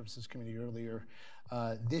Armed Services Committee earlier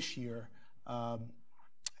this year.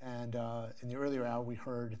 And in the earlier hour, we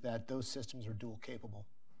heard that those systems are dual capable,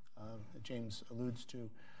 that James alludes to.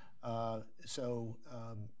 So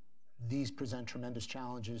these present tremendous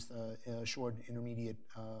challenges, the short and intermediate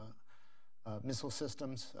missile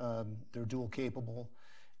systems. They're dual capable.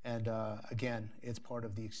 And again, it's part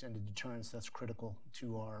of the extended deterrence that's critical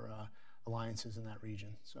to our alliances in that region.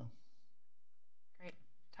 So. Great.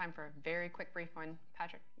 Time for a very quick, brief one.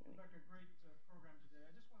 Patrick. Rebecca, great program today.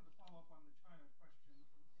 I just wanted to follow up on the China question and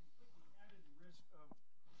put the added risk of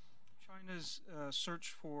China's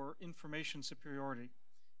search for information superiority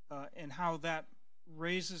and how that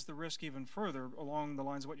raises the risk even further along the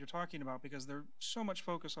lines of what you're talking about, because there's so much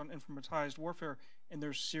focus on informatized warfare and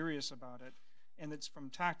they're serious about it. And it's from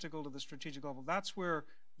tactical to the strategic level. That's where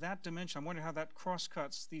that dimension, I'm wondering how that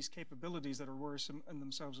cross-cuts these capabilities that are worrisome in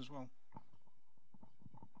themselves as well.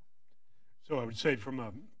 So I would say from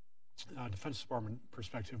a Defense Department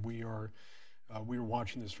perspective, we are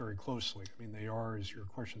watching this very closely. I mean, they are, as your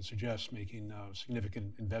question suggests, making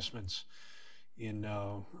significant investments in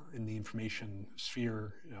the information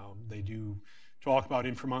sphere. They do talk about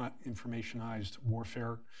informationized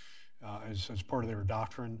warfare as part of their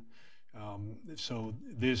doctrine. So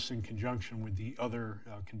this, in conjunction with the other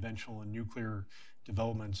conventional and nuclear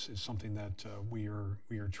developments, is something that we are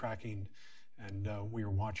tracking and we are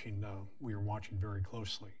watching very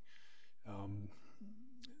closely. And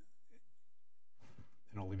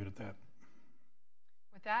I'll leave it at that.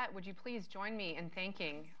 With that, would you please join me in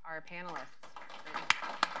thanking our panelists?